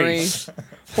 Ornery. ornery.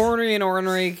 Horny and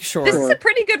ornery, sure. This is a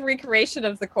pretty good recreation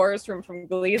of the chorus room from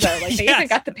Glee, though. Like, they Yes. even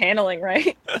got the paneling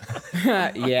right.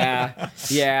 Yeah.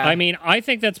 I mean, I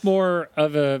think that's more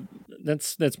of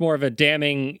a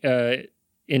damning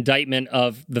indictment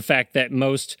of the fact that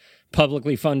most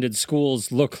publicly funded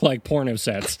schools look like porno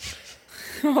sets.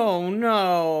 Oh,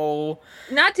 no.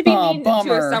 Not to be mean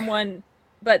bummer. to someone,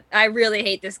 but I really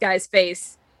hate this guy's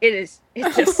face. It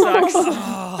just sucks.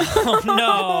 Oh,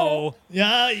 no.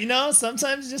 Yeah, you know,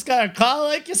 sometimes you just gotta call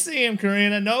like you see him,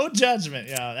 Corrina. No judgment.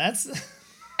 Yeah, that's.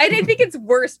 And I think it's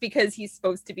worse because he's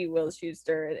supposed to be Will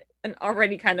Schuester, an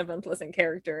already kind of unpleasant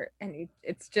character, and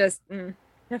it's just no,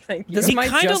 thank you. This He might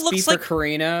kinda just be looks for like-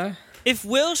 Corrina. If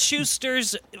Will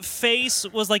Schuster's face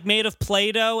was like made of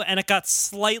Play-Doh and it got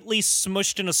slightly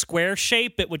smushed in a square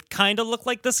shape, it would kind of look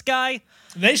like this guy.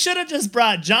 They should have just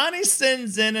brought Johnny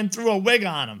Sins in and threw a wig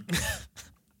on him.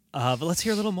 But let's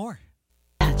hear a little more.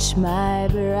 Touch my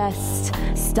breast.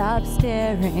 Stop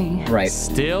staring. Right.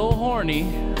 Still horny.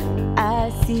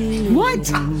 I see you. What?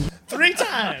 3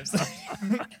 times.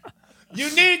 You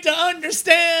need to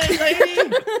understand,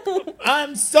 lady.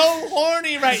 I'm so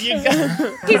horny right you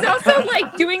go. He's also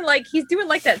doing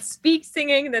that speak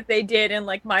singing that they did in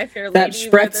like My Fair Lady. That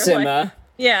where they're, like- Sprechzimmer.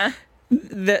 yeah.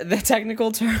 The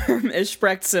technical term is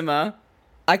Sprechzimmer.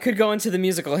 I could go into the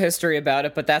musical history about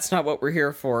it, but that's not what we're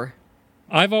here for.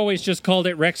 I've always just called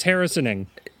it Rex Harrisoning.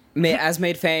 As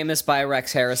made famous by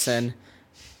Rex Harrison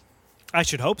I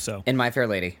should hope so. in My Fair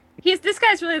Lady. This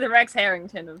guy's really the Rex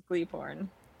Harrington of Glee porn.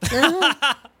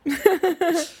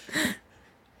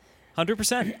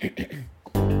 100%.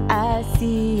 I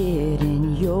see it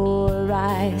in your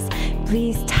eyes.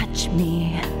 Please touch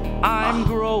me. I'm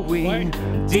growing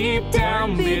deep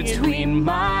down between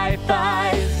my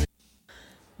thighs.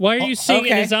 Why are you seeing it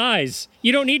in okay. his eyes?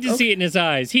 You don't need to see it in his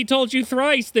eyes. He told you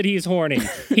thrice that he's horny.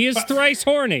 He is thrice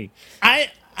horny.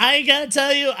 I gotta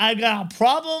tell you, I got a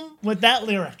problem with that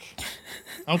lyric.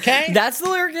 Okay? That's the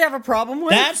lyric you have a problem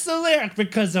with? That's the lyric,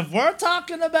 because if we're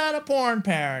talking about a porn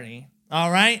parody,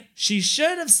 all right, she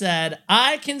should have said,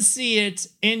 I can see it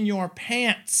in your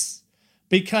pants.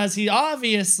 Because he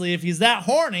obviously, if he's that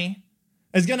horny,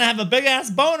 is going to have a big-ass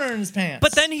boner in his pants.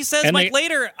 But then he says, And like,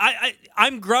 later,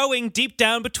 I'm growing deep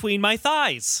down between my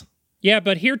thighs. Yeah,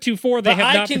 but heretofore they But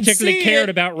I have not can particularly see cared it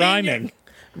about in your- rhyming.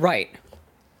 Right.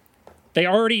 They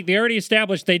already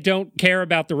established they don't care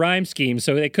about the rhyme scheme,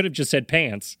 so they could have just said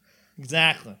pants.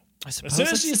 Exactly. I As suppose soon as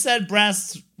that's- she said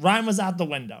breasts, rhyme was out the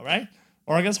window, right?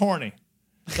 Or I guess horny.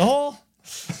 The whole...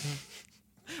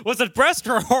 Was it breast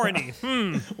or horny?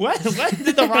 When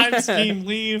did the rhyme scheme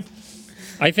leave?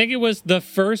 I think it was the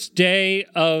first day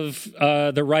of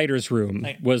the writer's room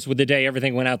was the day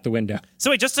everything went out the window.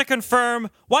 So wait, just to confirm,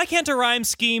 why can't a rhyme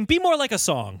scheme be more like a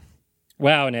song?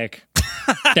 Wow, Nick.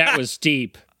 That was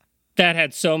deep. That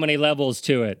had so many levels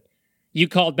to it. You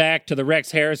called back to the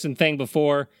Rex Harrison thing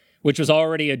before, which was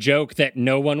already a joke that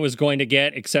no one was going to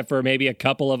get except for maybe a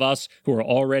couple of us who are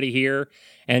already here,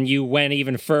 and you went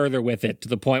even further with it to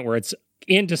the point where it's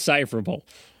indecipherable.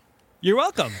 You're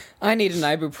welcome. I need an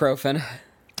ibuprofen.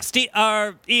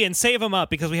 Ian, save him up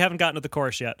because we haven't gotten to the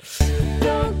chorus yet.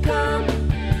 Don't come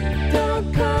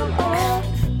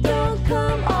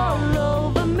all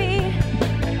over me.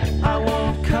 I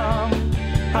won't come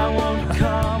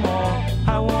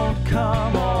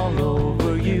all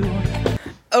over you.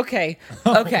 Okay.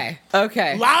 Liar!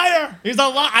 He's a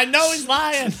liar. I know he's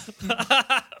lying.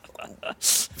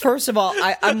 First of all,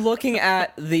 I'm looking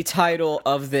at the title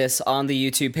of this on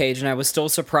the YouTube page, and I was still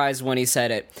surprised when he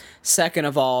said it. Second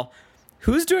of all,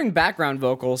 who's doing background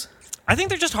vocals? I think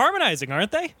they're just harmonizing,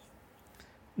 aren't they?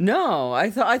 No,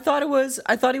 I thought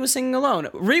he was singing alone.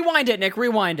 Rewind it, Nick.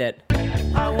 Rewind it.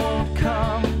 I won't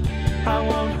come.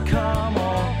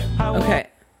 Okay.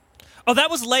 Oh, that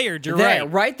was layered. You're There,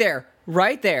 right.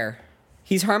 right there.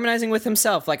 He's harmonizing with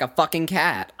himself like a fucking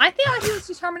cat. I thought he was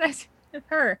just harmonizing with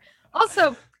her.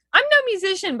 Also, I'm no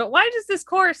musician, but why does this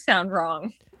chorus sound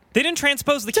wrong? They didn't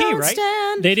transpose the key, Don't right?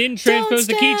 stand, They didn't transpose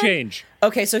the don't key stand. change.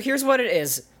 Okay, so here's what it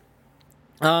is.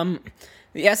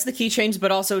 Yes, the key change, but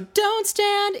also "Don't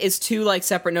Stand" is two like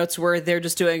separate notes where they're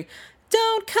just doing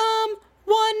 "Don't Come"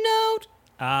 one note.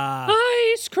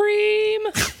 Ice cream.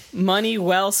 Money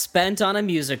well spent on a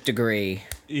music degree.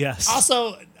 Yes.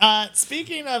 Also,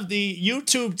 speaking of the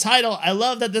YouTube title, I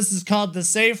love that this is called the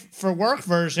Safe for Work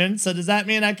version. So does that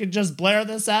mean I could just blare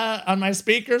this out on my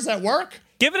speakers at work?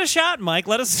 Give it a shot, Mike.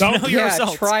 Let us know your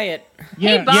results. Try it.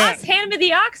 Hey, boss, hand me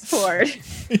the aux cord.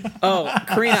 Oh,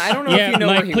 Corrina, I don't know if you know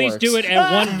Mike, where he please works. do it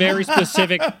at one very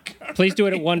specific. Please do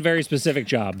it at one very specific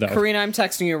job, though. Corrina, I'm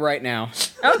texting you right now.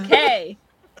 Okay.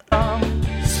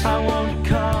 I won't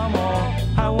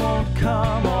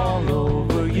come all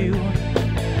over you.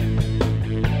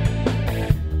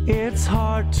 It's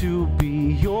hard to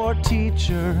be your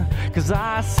teacher, 'cause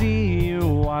I see you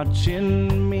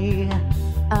watching me.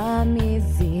 I'm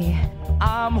easy,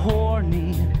 I'm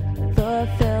horny.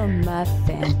 fulfill my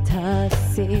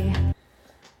fantasy.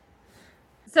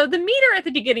 So the meter at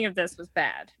the beginning of this was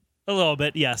bad. A little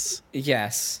bit, yes.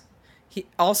 Yes. He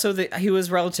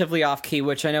was relatively off key,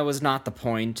 which I know was not the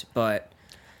point, but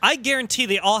I guarantee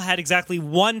they all had exactly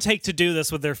one take to do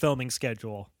this with their filming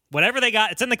schedule. Whatever they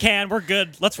got, it's in the can. We're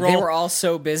good. Let's roll. they were all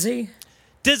so busy.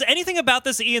 Does anything about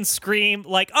this Ian scream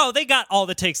like, oh, they got all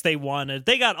the takes they wanted.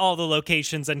 They got all the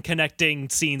locations and connecting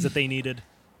scenes that they needed.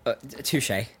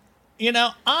 Touche. You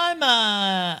know, I'm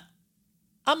a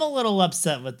little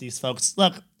upset with these folks.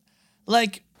 Look,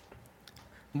 like,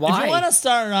 Why? if you want to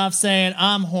start off saying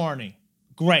I'm horny,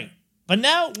 great. But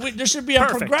now there should be a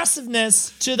Perfect.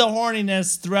 progressiveness to the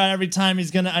horniness throughout every time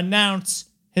he's going to announce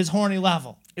his horny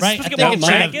level. Is this Right? supposed to I get think more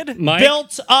it should have jagged? Mike?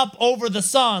 built up over the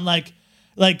song, like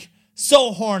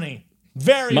so horny,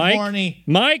 very horny,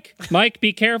 Mike,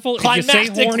 be careful. If you say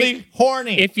climactically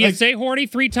horny. if you Like, say horny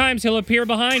 3 times, he'll appear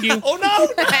behind you. oh no!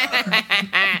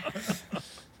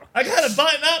 I gotta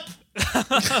button up.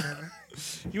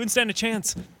 You wouldn't stand a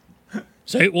chance.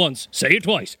 Say it once, say it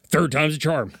twice. 3rd time's a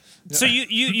charm. So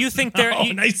you think they're... Oh,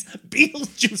 you- nice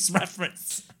Beetlejuice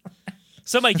reference.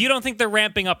 So, Mike, you don't think they're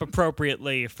ramping up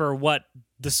appropriately for what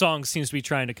the song seems to be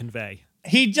trying to convey?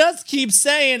 He just keeps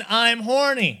saying, I'm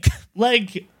horny.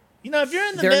 Like, you know, if you're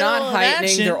in the They're middle not of heightening,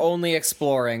 action, they're only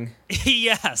exploring.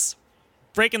 Yes.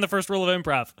 Breaking the first rule of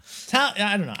improv.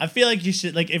 I don't know. I feel like you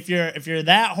should, like, if you're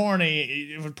that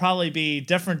horny, it would probably be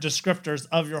different descriptors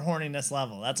of your horniness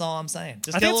level. That's all I'm saying.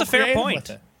 Just I get think a it's a little fair creative point. with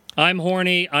it. I'm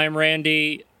horny. I'm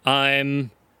Randy.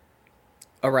 I'm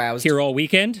Aroused. here all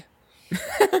weekend.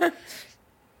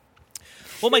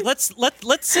 Well, Mike, let's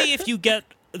see if you get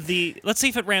let's see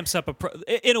if it ramps up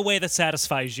in a way that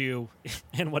satisfies you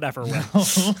in whatever way.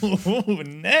 Oh,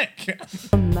 Nick.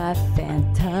 My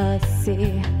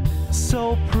fantasy,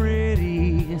 So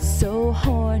pretty. so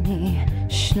horny,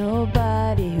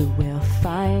 nobody will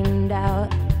find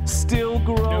out. Still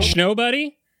grow.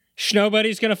 Schnowbuddy?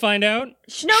 Schnowbuddy's gonna find out?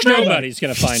 Schnowbuddy? Schnowbuddy's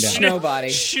gonna find out.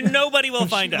 Nobody. Nobody will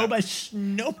find out.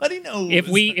 Nobody knows. If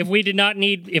we did not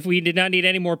need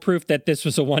any more proof that this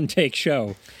was a one-take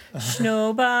show.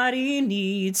 Nobody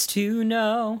needs to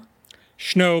know.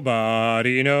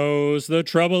 Schnowbody knows the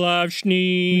trouble I've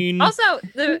schneen. Also,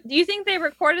 do you think they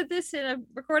recorded this in a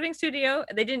recording studio?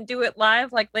 They didn't do it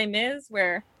live like Les Mis,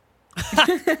 where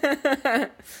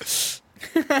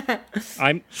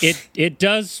It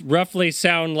does roughly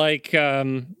sound like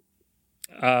Russell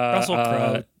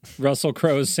Crowe. Russell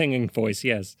Crowe's singing voice.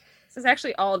 Yes. this is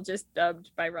actually all just dubbed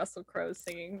by Russell Crowe's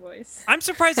singing voice. I'm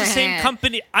surprised the same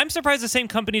company. I'm surprised the same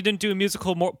company didn't do a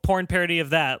musical porn parody of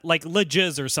that, like Le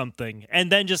Jizz or something,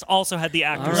 and then just also had the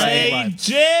actors sing live.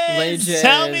 Jizz.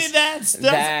 Tell me that stuff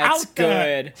That's out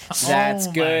there. good. That's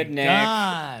good, my Nick.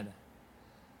 God.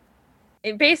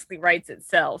 It basically writes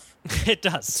itself. It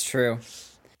does. It's true.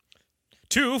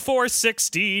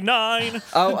 2469.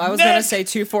 Oh, I was Nick! gonna say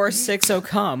 2460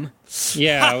 come.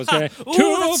 Yeah, I was gonna. Ooh,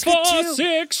 2, that's 4, good too.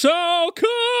 6, oh,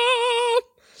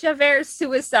 come. Javert's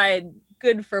suicide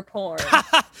good for porn.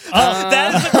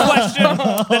 That is a question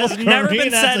that has never been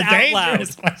Corrina, said that's a out loud.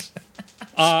 dangerous question.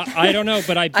 I don't know,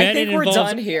 but I I bet think it we're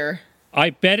involves. done here.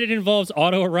 I bet it involves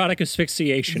autoerotic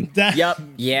asphyxiation. That- Yep.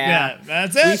 Yeah, Yeah.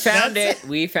 that's it. We found That's it.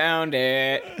 We found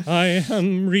it. I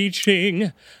am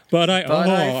reaching, but I. But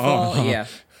I oh, fall. Yeah.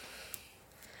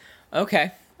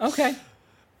 Okay. Okay.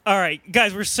 All right,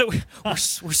 guys, we're so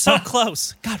close.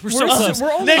 God, we're so close.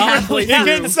 We're only halfway You're through.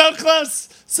 getting so close.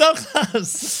 So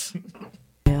close.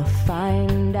 We'll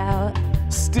find out.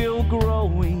 Still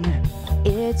growing.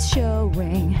 It's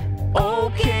showing.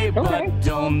 Okay, but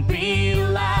don't be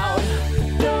loud.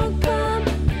 Don't come.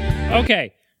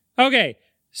 Okay.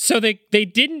 So they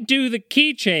didn't do the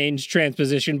key change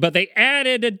transposition, but they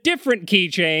added a different key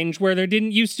change where there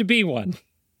didn't used to be one.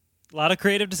 A lot of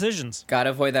creative decisions.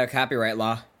 Gotta avoid that copyright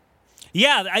law.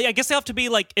 Yeah, I guess they have to be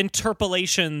like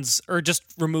interpolations or just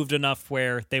removed enough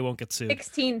where they won't get sued.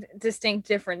 16 distinct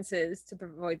differences to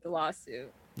avoid the lawsuit.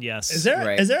 Yes. Is there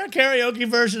a karaoke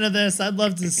version of this? I'd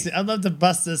love to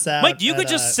bust this out. Mike, you could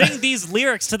just sing these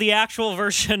lyrics to the actual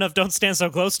version of "Don't Stand So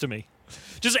Close to Me."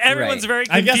 Just everyone's very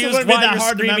confused. I guess it wouldn't be why that you're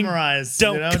hard to screaming, memorize.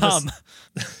 Don't come.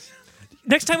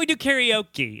 Next time we do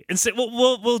karaoke, and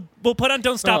we'll put on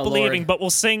 "Don't Stop Believing," but we'll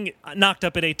sing "Knocked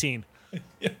Up at 18,"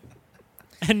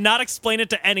 and not explain it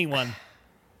to anyone.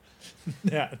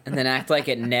 Yeah, and then act like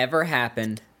it never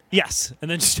happened. Yes,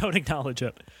 and then just don't acknowledge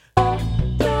it.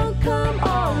 Don't come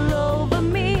all over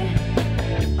me.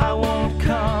 I won't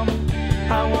come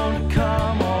all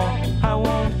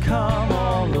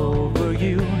over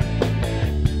you.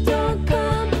 Don't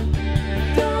come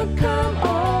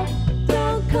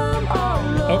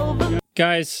all over.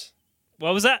 Guys.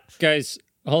 What was that? Guys,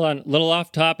 hold on. A little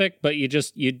off topic, but you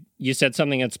said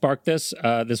something that sparked this.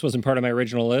 This wasn't part of my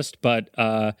original list, but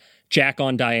Jack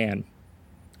on Diane.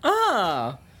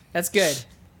 Oh, that's good.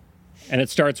 And it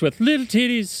starts with little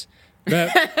titties.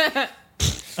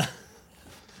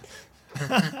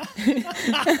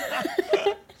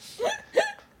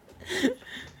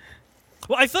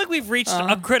 Well, I feel like we've reached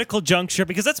a critical juncture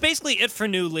because that's basically it for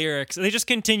new lyrics. They just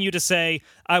continue to say,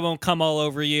 "I won't come all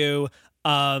over you."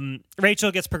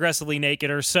 Rachel gets progressively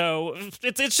nakeder, so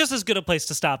it's just as good a place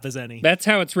to stop as any. That's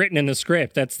how it's written in the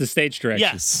script. That's the stage direction.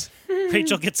 Yes.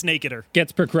 Rachel gets nakeder.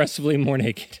 Gets progressively more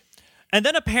naked. And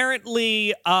then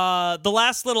apparently, the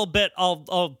last little bit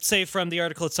I'll say from the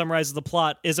article that summarizes the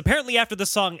plot is apparently after the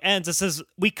song ends, it says,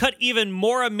 "We cut even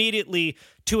more immediately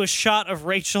to a shot of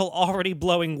Rachel already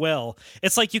blowing Will."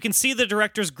 It's like you can see the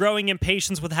director's growing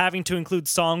impatience with having to include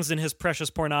songs in his precious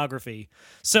pornography.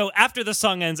 So after the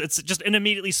song ends, it's just an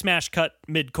immediately smash cut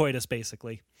mid-coitus,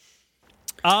 basically.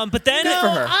 But then... Good for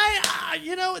her.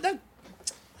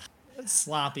 that's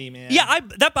sloppy, man. Yeah,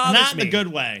 that bothers Not in me. the good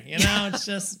way. It's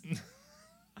just...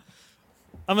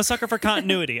 I'm a sucker for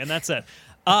continuity, and that's it.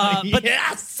 But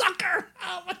yeah, sucker!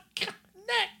 Oh my god,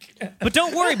 Nick! But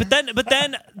don't worry. But then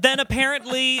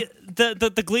apparently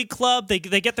the Glee Club they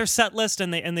get their set list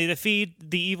and they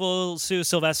defeat the evil Sue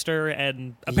Sylvester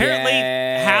and apparently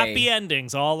happy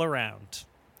endings all around,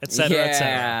 etc.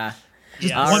 etc.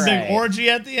 Yeah. One big orgy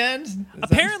at the end.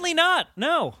 Apparently not.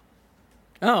 No.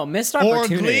 Oh, missed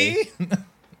opportunity. Or Glee.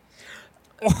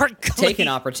 Or Glee. Take an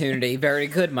opportunity. Very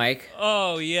good, Mike.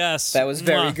 Oh yes, that was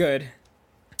very good.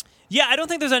 Yeah, I don't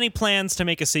think there's any plans to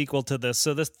make a sequel to this,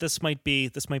 so this might be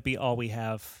all we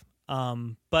have.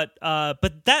 But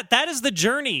that is the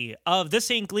journey of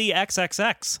This Ain't Glee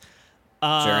XXX.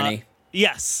 Journey.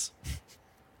 Yes.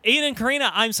 Ian and Corrina,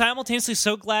 I'm simultaneously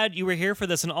so glad you were here for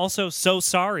this, and also so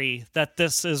sorry that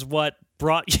this is what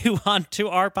brought you onto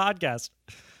our podcast.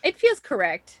 It feels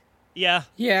correct. Yeah.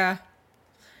 Yeah.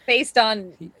 Based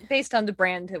on the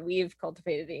brand that we've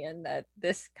cultivated, Ian, that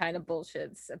this kind of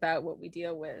bullshit's about what we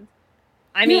deal with.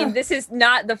 I mean, this is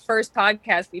not the first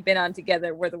podcast we've been on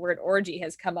together where the word orgy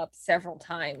has come up several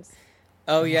times.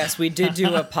 Oh, yes, we did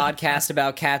do a podcast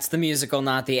about Cats the Musical,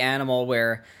 Not the Animal,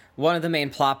 where one of the main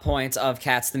plot points of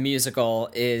Cats the Musical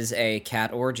is a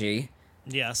cat orgy.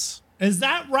 Yes. Is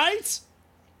that right?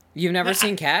 You've never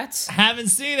seen Cats? Haven't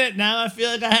seen it. Now I feel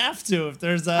like I have to. If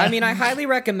there's a... I mean, I highly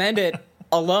recommend it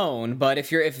alone, but if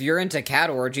you're into cat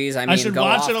orgies, I mean, I should go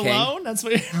watch off, it King. alone? That's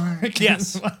what you're...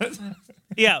 Yes.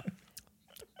 Yeah.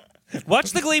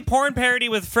 Watch the Glee porn parody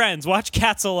with friends. Watch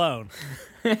Cats alone.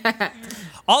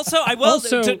 Also, I will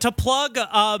to plug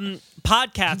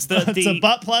podcasts. To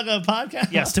butt plug a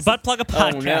podcast. Yes, to butt plug a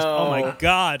podcast. no. Oh my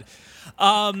god.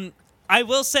 I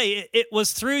will say it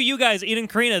was through you guys, Ian and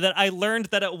Corrina, that I learned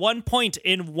that at one point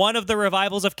in one of the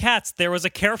revivals of Cats, there was a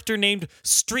character named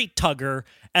Street Tugger,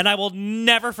 and I will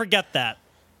never forget that.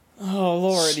 Oh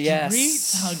Lord, yes. Street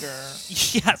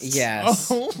Tugger. Yes. Yes.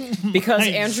 Oh, because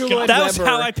Andrew Lloyd that was Webber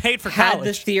how I paid for had college.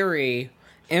 the theory.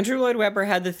 Andrew Lloyd Webber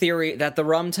had the theory that the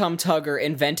Rum Tum Tugger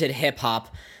invented hip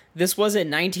hop. This was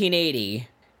in 1980.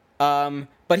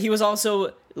 But he was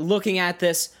also looking at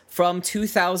this from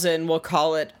 2000, we'll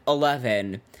call it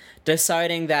 11,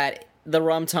 deciding that the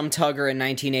Rum Tum Tugger in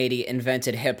 1980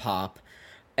 invented hip hop.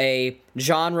 a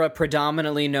genre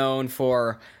predominantly known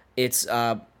for its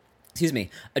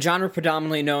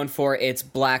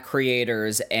black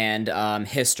creators and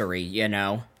history, you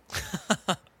know.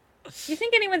 Do you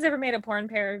think anyone's ever made a porn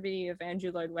parody of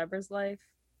Andrew Lloyd Webber's life?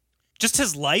 Just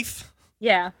his life?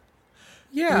 Yeah.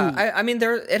 Yeah, I mean,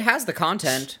 it has the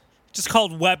content. Just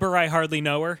called Webber, I Hardly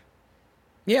Know Her?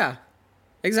 Yeah,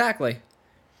 exactly.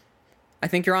 I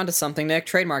think you're onto something, Nick.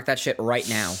 Trademark that shit right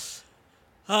now.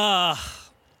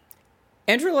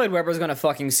 Andrew Lloyd Webber's gonna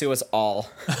fucking sue us all.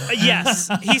 Yes,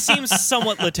 he seems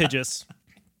somewhat litigious.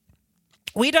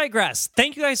 We digress.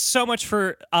 Thank you guys so much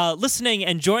for listening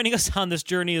and joining us on this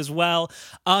journey as well.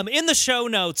 In the show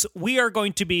notes, we are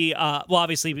going to be,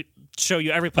 obviously, show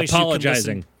you every place you can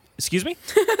listen. Excuse me?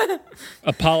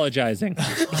 Apologizing.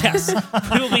 Yes,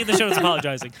 we will be in the show notes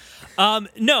apologizing.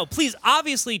 No, please,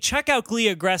 obviously, check out Glee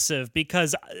Aggressive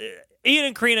because Ian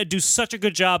and Corrina do such a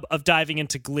good job of diving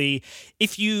into Glee.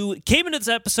 If you came into this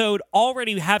episode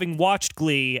already having watched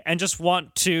Glee and just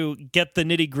want to get the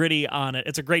nitty-gritty on it,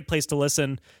 it's a great place to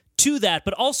listen to that.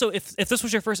 But also, if this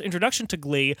was your first introduction to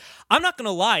Glee, I'm not going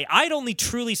to lie, I'd only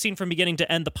truly seen from beginning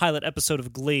to end the pilot episode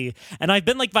of Glee, and I've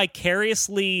been like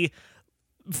vicariously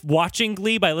watching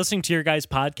Glee by listening to your guys'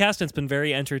 podcast, and it's been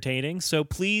very entertaining. So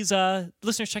please,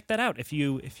 listeners, check that out if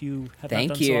you have not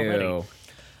done so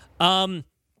already.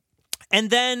 And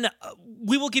then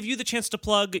we will give you the chance to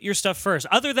plug your stuff first.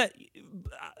 Other than,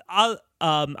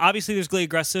 obviously there's Glee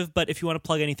Aggressive, but if you want to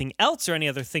plug anything else or any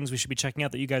other things we should be checking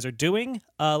out that you guys are doing,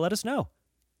 let us know.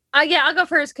 Yeah, I'll go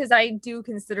first because I do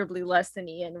considerably less than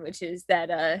Ian, which is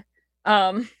that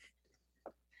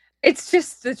it's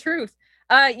just the truth.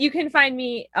 You can find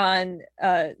me on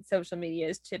social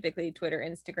medias, typically Twitter,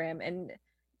 Instagram, and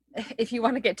if you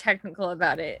want to get technical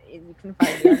about it, you can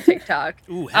find me on TikTok.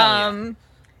 Ooh, hell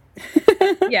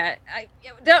yeah.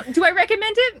 Yeah, do I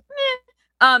recommend it?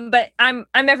 But I'm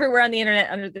everywhere on the internet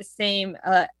under the same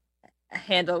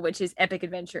handle, which is Epic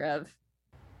Adventure of.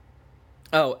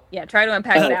 Oh, yeah. Try to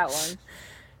unpack that one,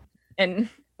 and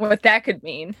what that could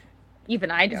mean.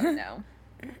 Even I don't know.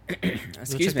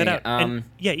 Excuse me. Yeah,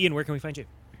 Ian, where can we find you?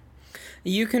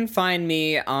 You can find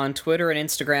me on Twitter and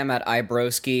Instagram at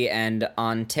iBroski and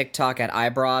on TikTok at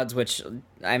iBrods. Which,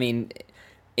 I mean,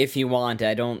 if you want,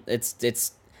 I don't.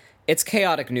 It's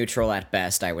chaotic neutral at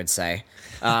best, I would say.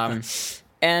 Well,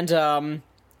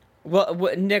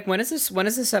 Nick, when is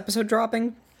this episode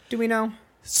dropping? Do we know?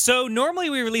 So normally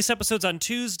we release episodes on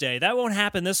Tuesday. That won't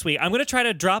happen this week. I'm going to try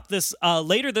to drop this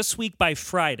later this week by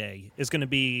Friday. Is going to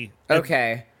be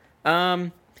okay.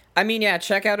 I mean, yeah,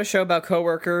 check out a show about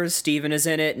coworkers. Steven is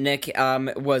in it. Nick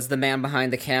was the man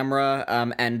behind the camera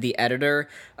and the editor.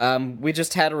 We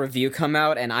just had a review come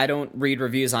out, and I don't read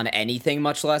reviews on anything,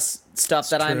 much less stuff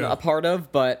that I'm a part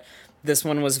of, but this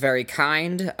one was very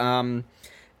kind. I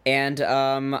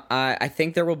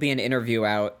think there will be an interview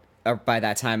out by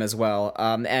that time as well.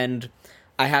 And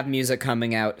I have music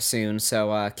coming out soon,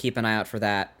 so keep an eye out for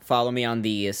that. Follow me on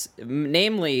these,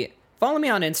 namely... Follow me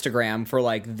on Instagram for,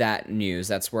 like, that news.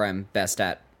 That's where I'm best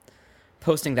at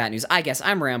posting that news. I guess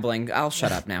I'm rambling. I'll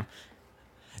shut up now.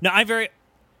 No, I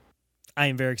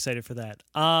am very excited for that.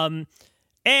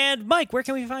 And Mike, where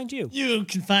can we find you? You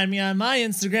can find me on my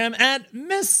Instagram at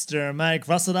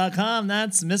MrMikeRussell.com.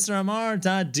 That's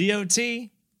MrMR.dot.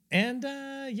 And,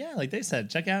 yeah, like they said,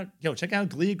 check out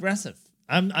Glee Aggressive.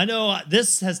 I know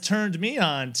this has turned me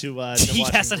on to watching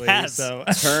yes, it Glee, has. So.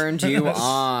 Turned you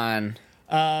on.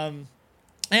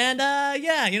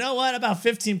 Yeah, you know what? About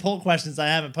 15 poll questions I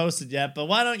haven't posted yet, but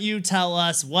why don't you tell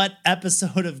us what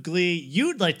episode of Glee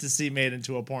you'd like to see made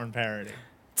into a porn parody?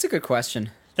 It's a good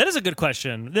question. That is a good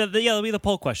question. Yeah, that'll be the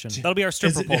poll question. That'll be our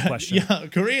stripper poll question. Yeah,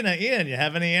 Corrina, Ian, you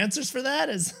have any answers for that?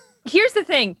 Here's the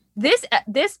thing.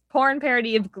 This porn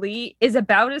parody of Glee is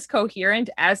about as coherent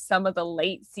as some of the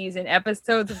late season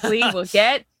episodes of Glee will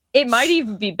get. It might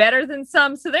even be better than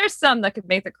some, so there's some that could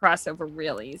make the crossover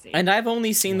real easy. And I've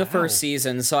only seen the first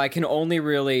season, so I can only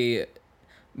really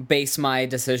base my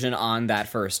decision on that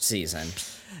first season.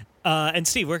 And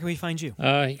Steve, where can we find you?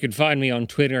 You can find me on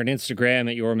Twitter and Instagram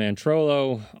at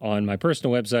YourManTrollo, on my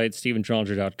personal website,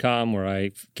 StephenTrollinger.com, where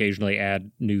I occasionally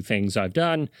add new things I've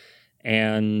done,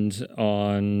 and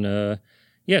on,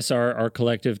 our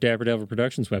collective Dapper Devil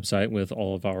Productions website with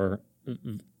all of our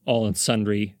all and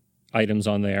sundry items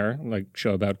on there, like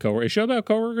Show About Coworkers. Is Show About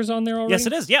Coworkers on there already? Yes,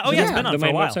 it is. Yeah. Oh, yeah. It's been on for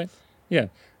a while. Website? Yeah.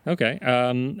 Okay.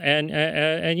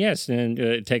 And yes,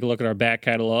 and take a look at our back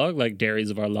catalog, like Diaries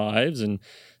of Our Lives and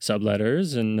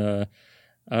Subletters, and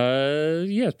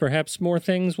yes, perhaps more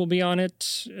things will be on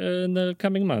it in the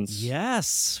coming months.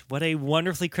 Yes. What a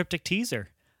wonderfully cryptic teaser.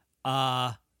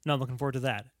 No, I'm looking forward to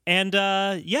that. And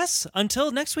yes,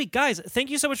 until next week, guys, thank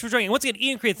you so much for joining. And once again,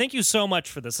 Ian Creed, thank you so much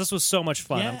for this. This was so much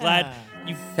fun. I'm glad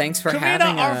you. Thanks for Corrina,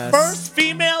 having our us. first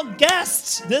female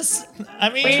guest.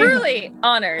 Truly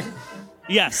honored.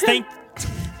 Yes, thank.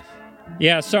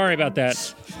 Yeah, sorry about that.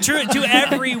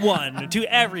 To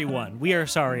everyone, we are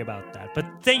sorry about that. But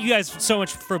thank you guys so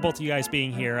much for both of you guys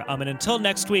being here. And until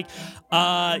next week,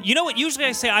 you know what? Usually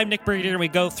I say I'm Nick Brigadier and we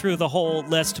go through the whole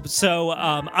list. So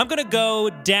I'm going to go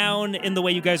down in the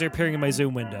way you guys are appearing in my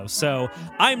Zoom window. So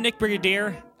I'm Nick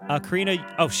Brigadier. Corrina,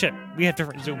 oh shit, we have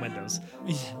different Zoom windows.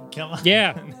 Come on.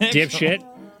 Yeah, dipshit.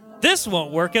 This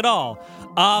won't work at all.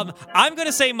 I'm going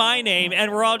to say my name,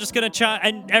 and we're all just going to chime,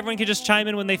 and everyone can just chime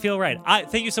in when they feel right.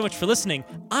 Thank you so much for listening.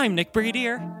 I'm Nick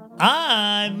Brigadier.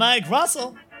 I'm Mike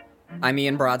Russell. I'm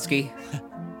Ian Brodsky.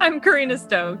 I'm Corrina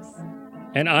Stokes.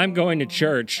 And I'm going to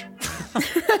church.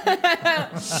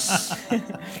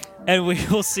 And we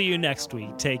will see you next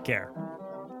week. Take care.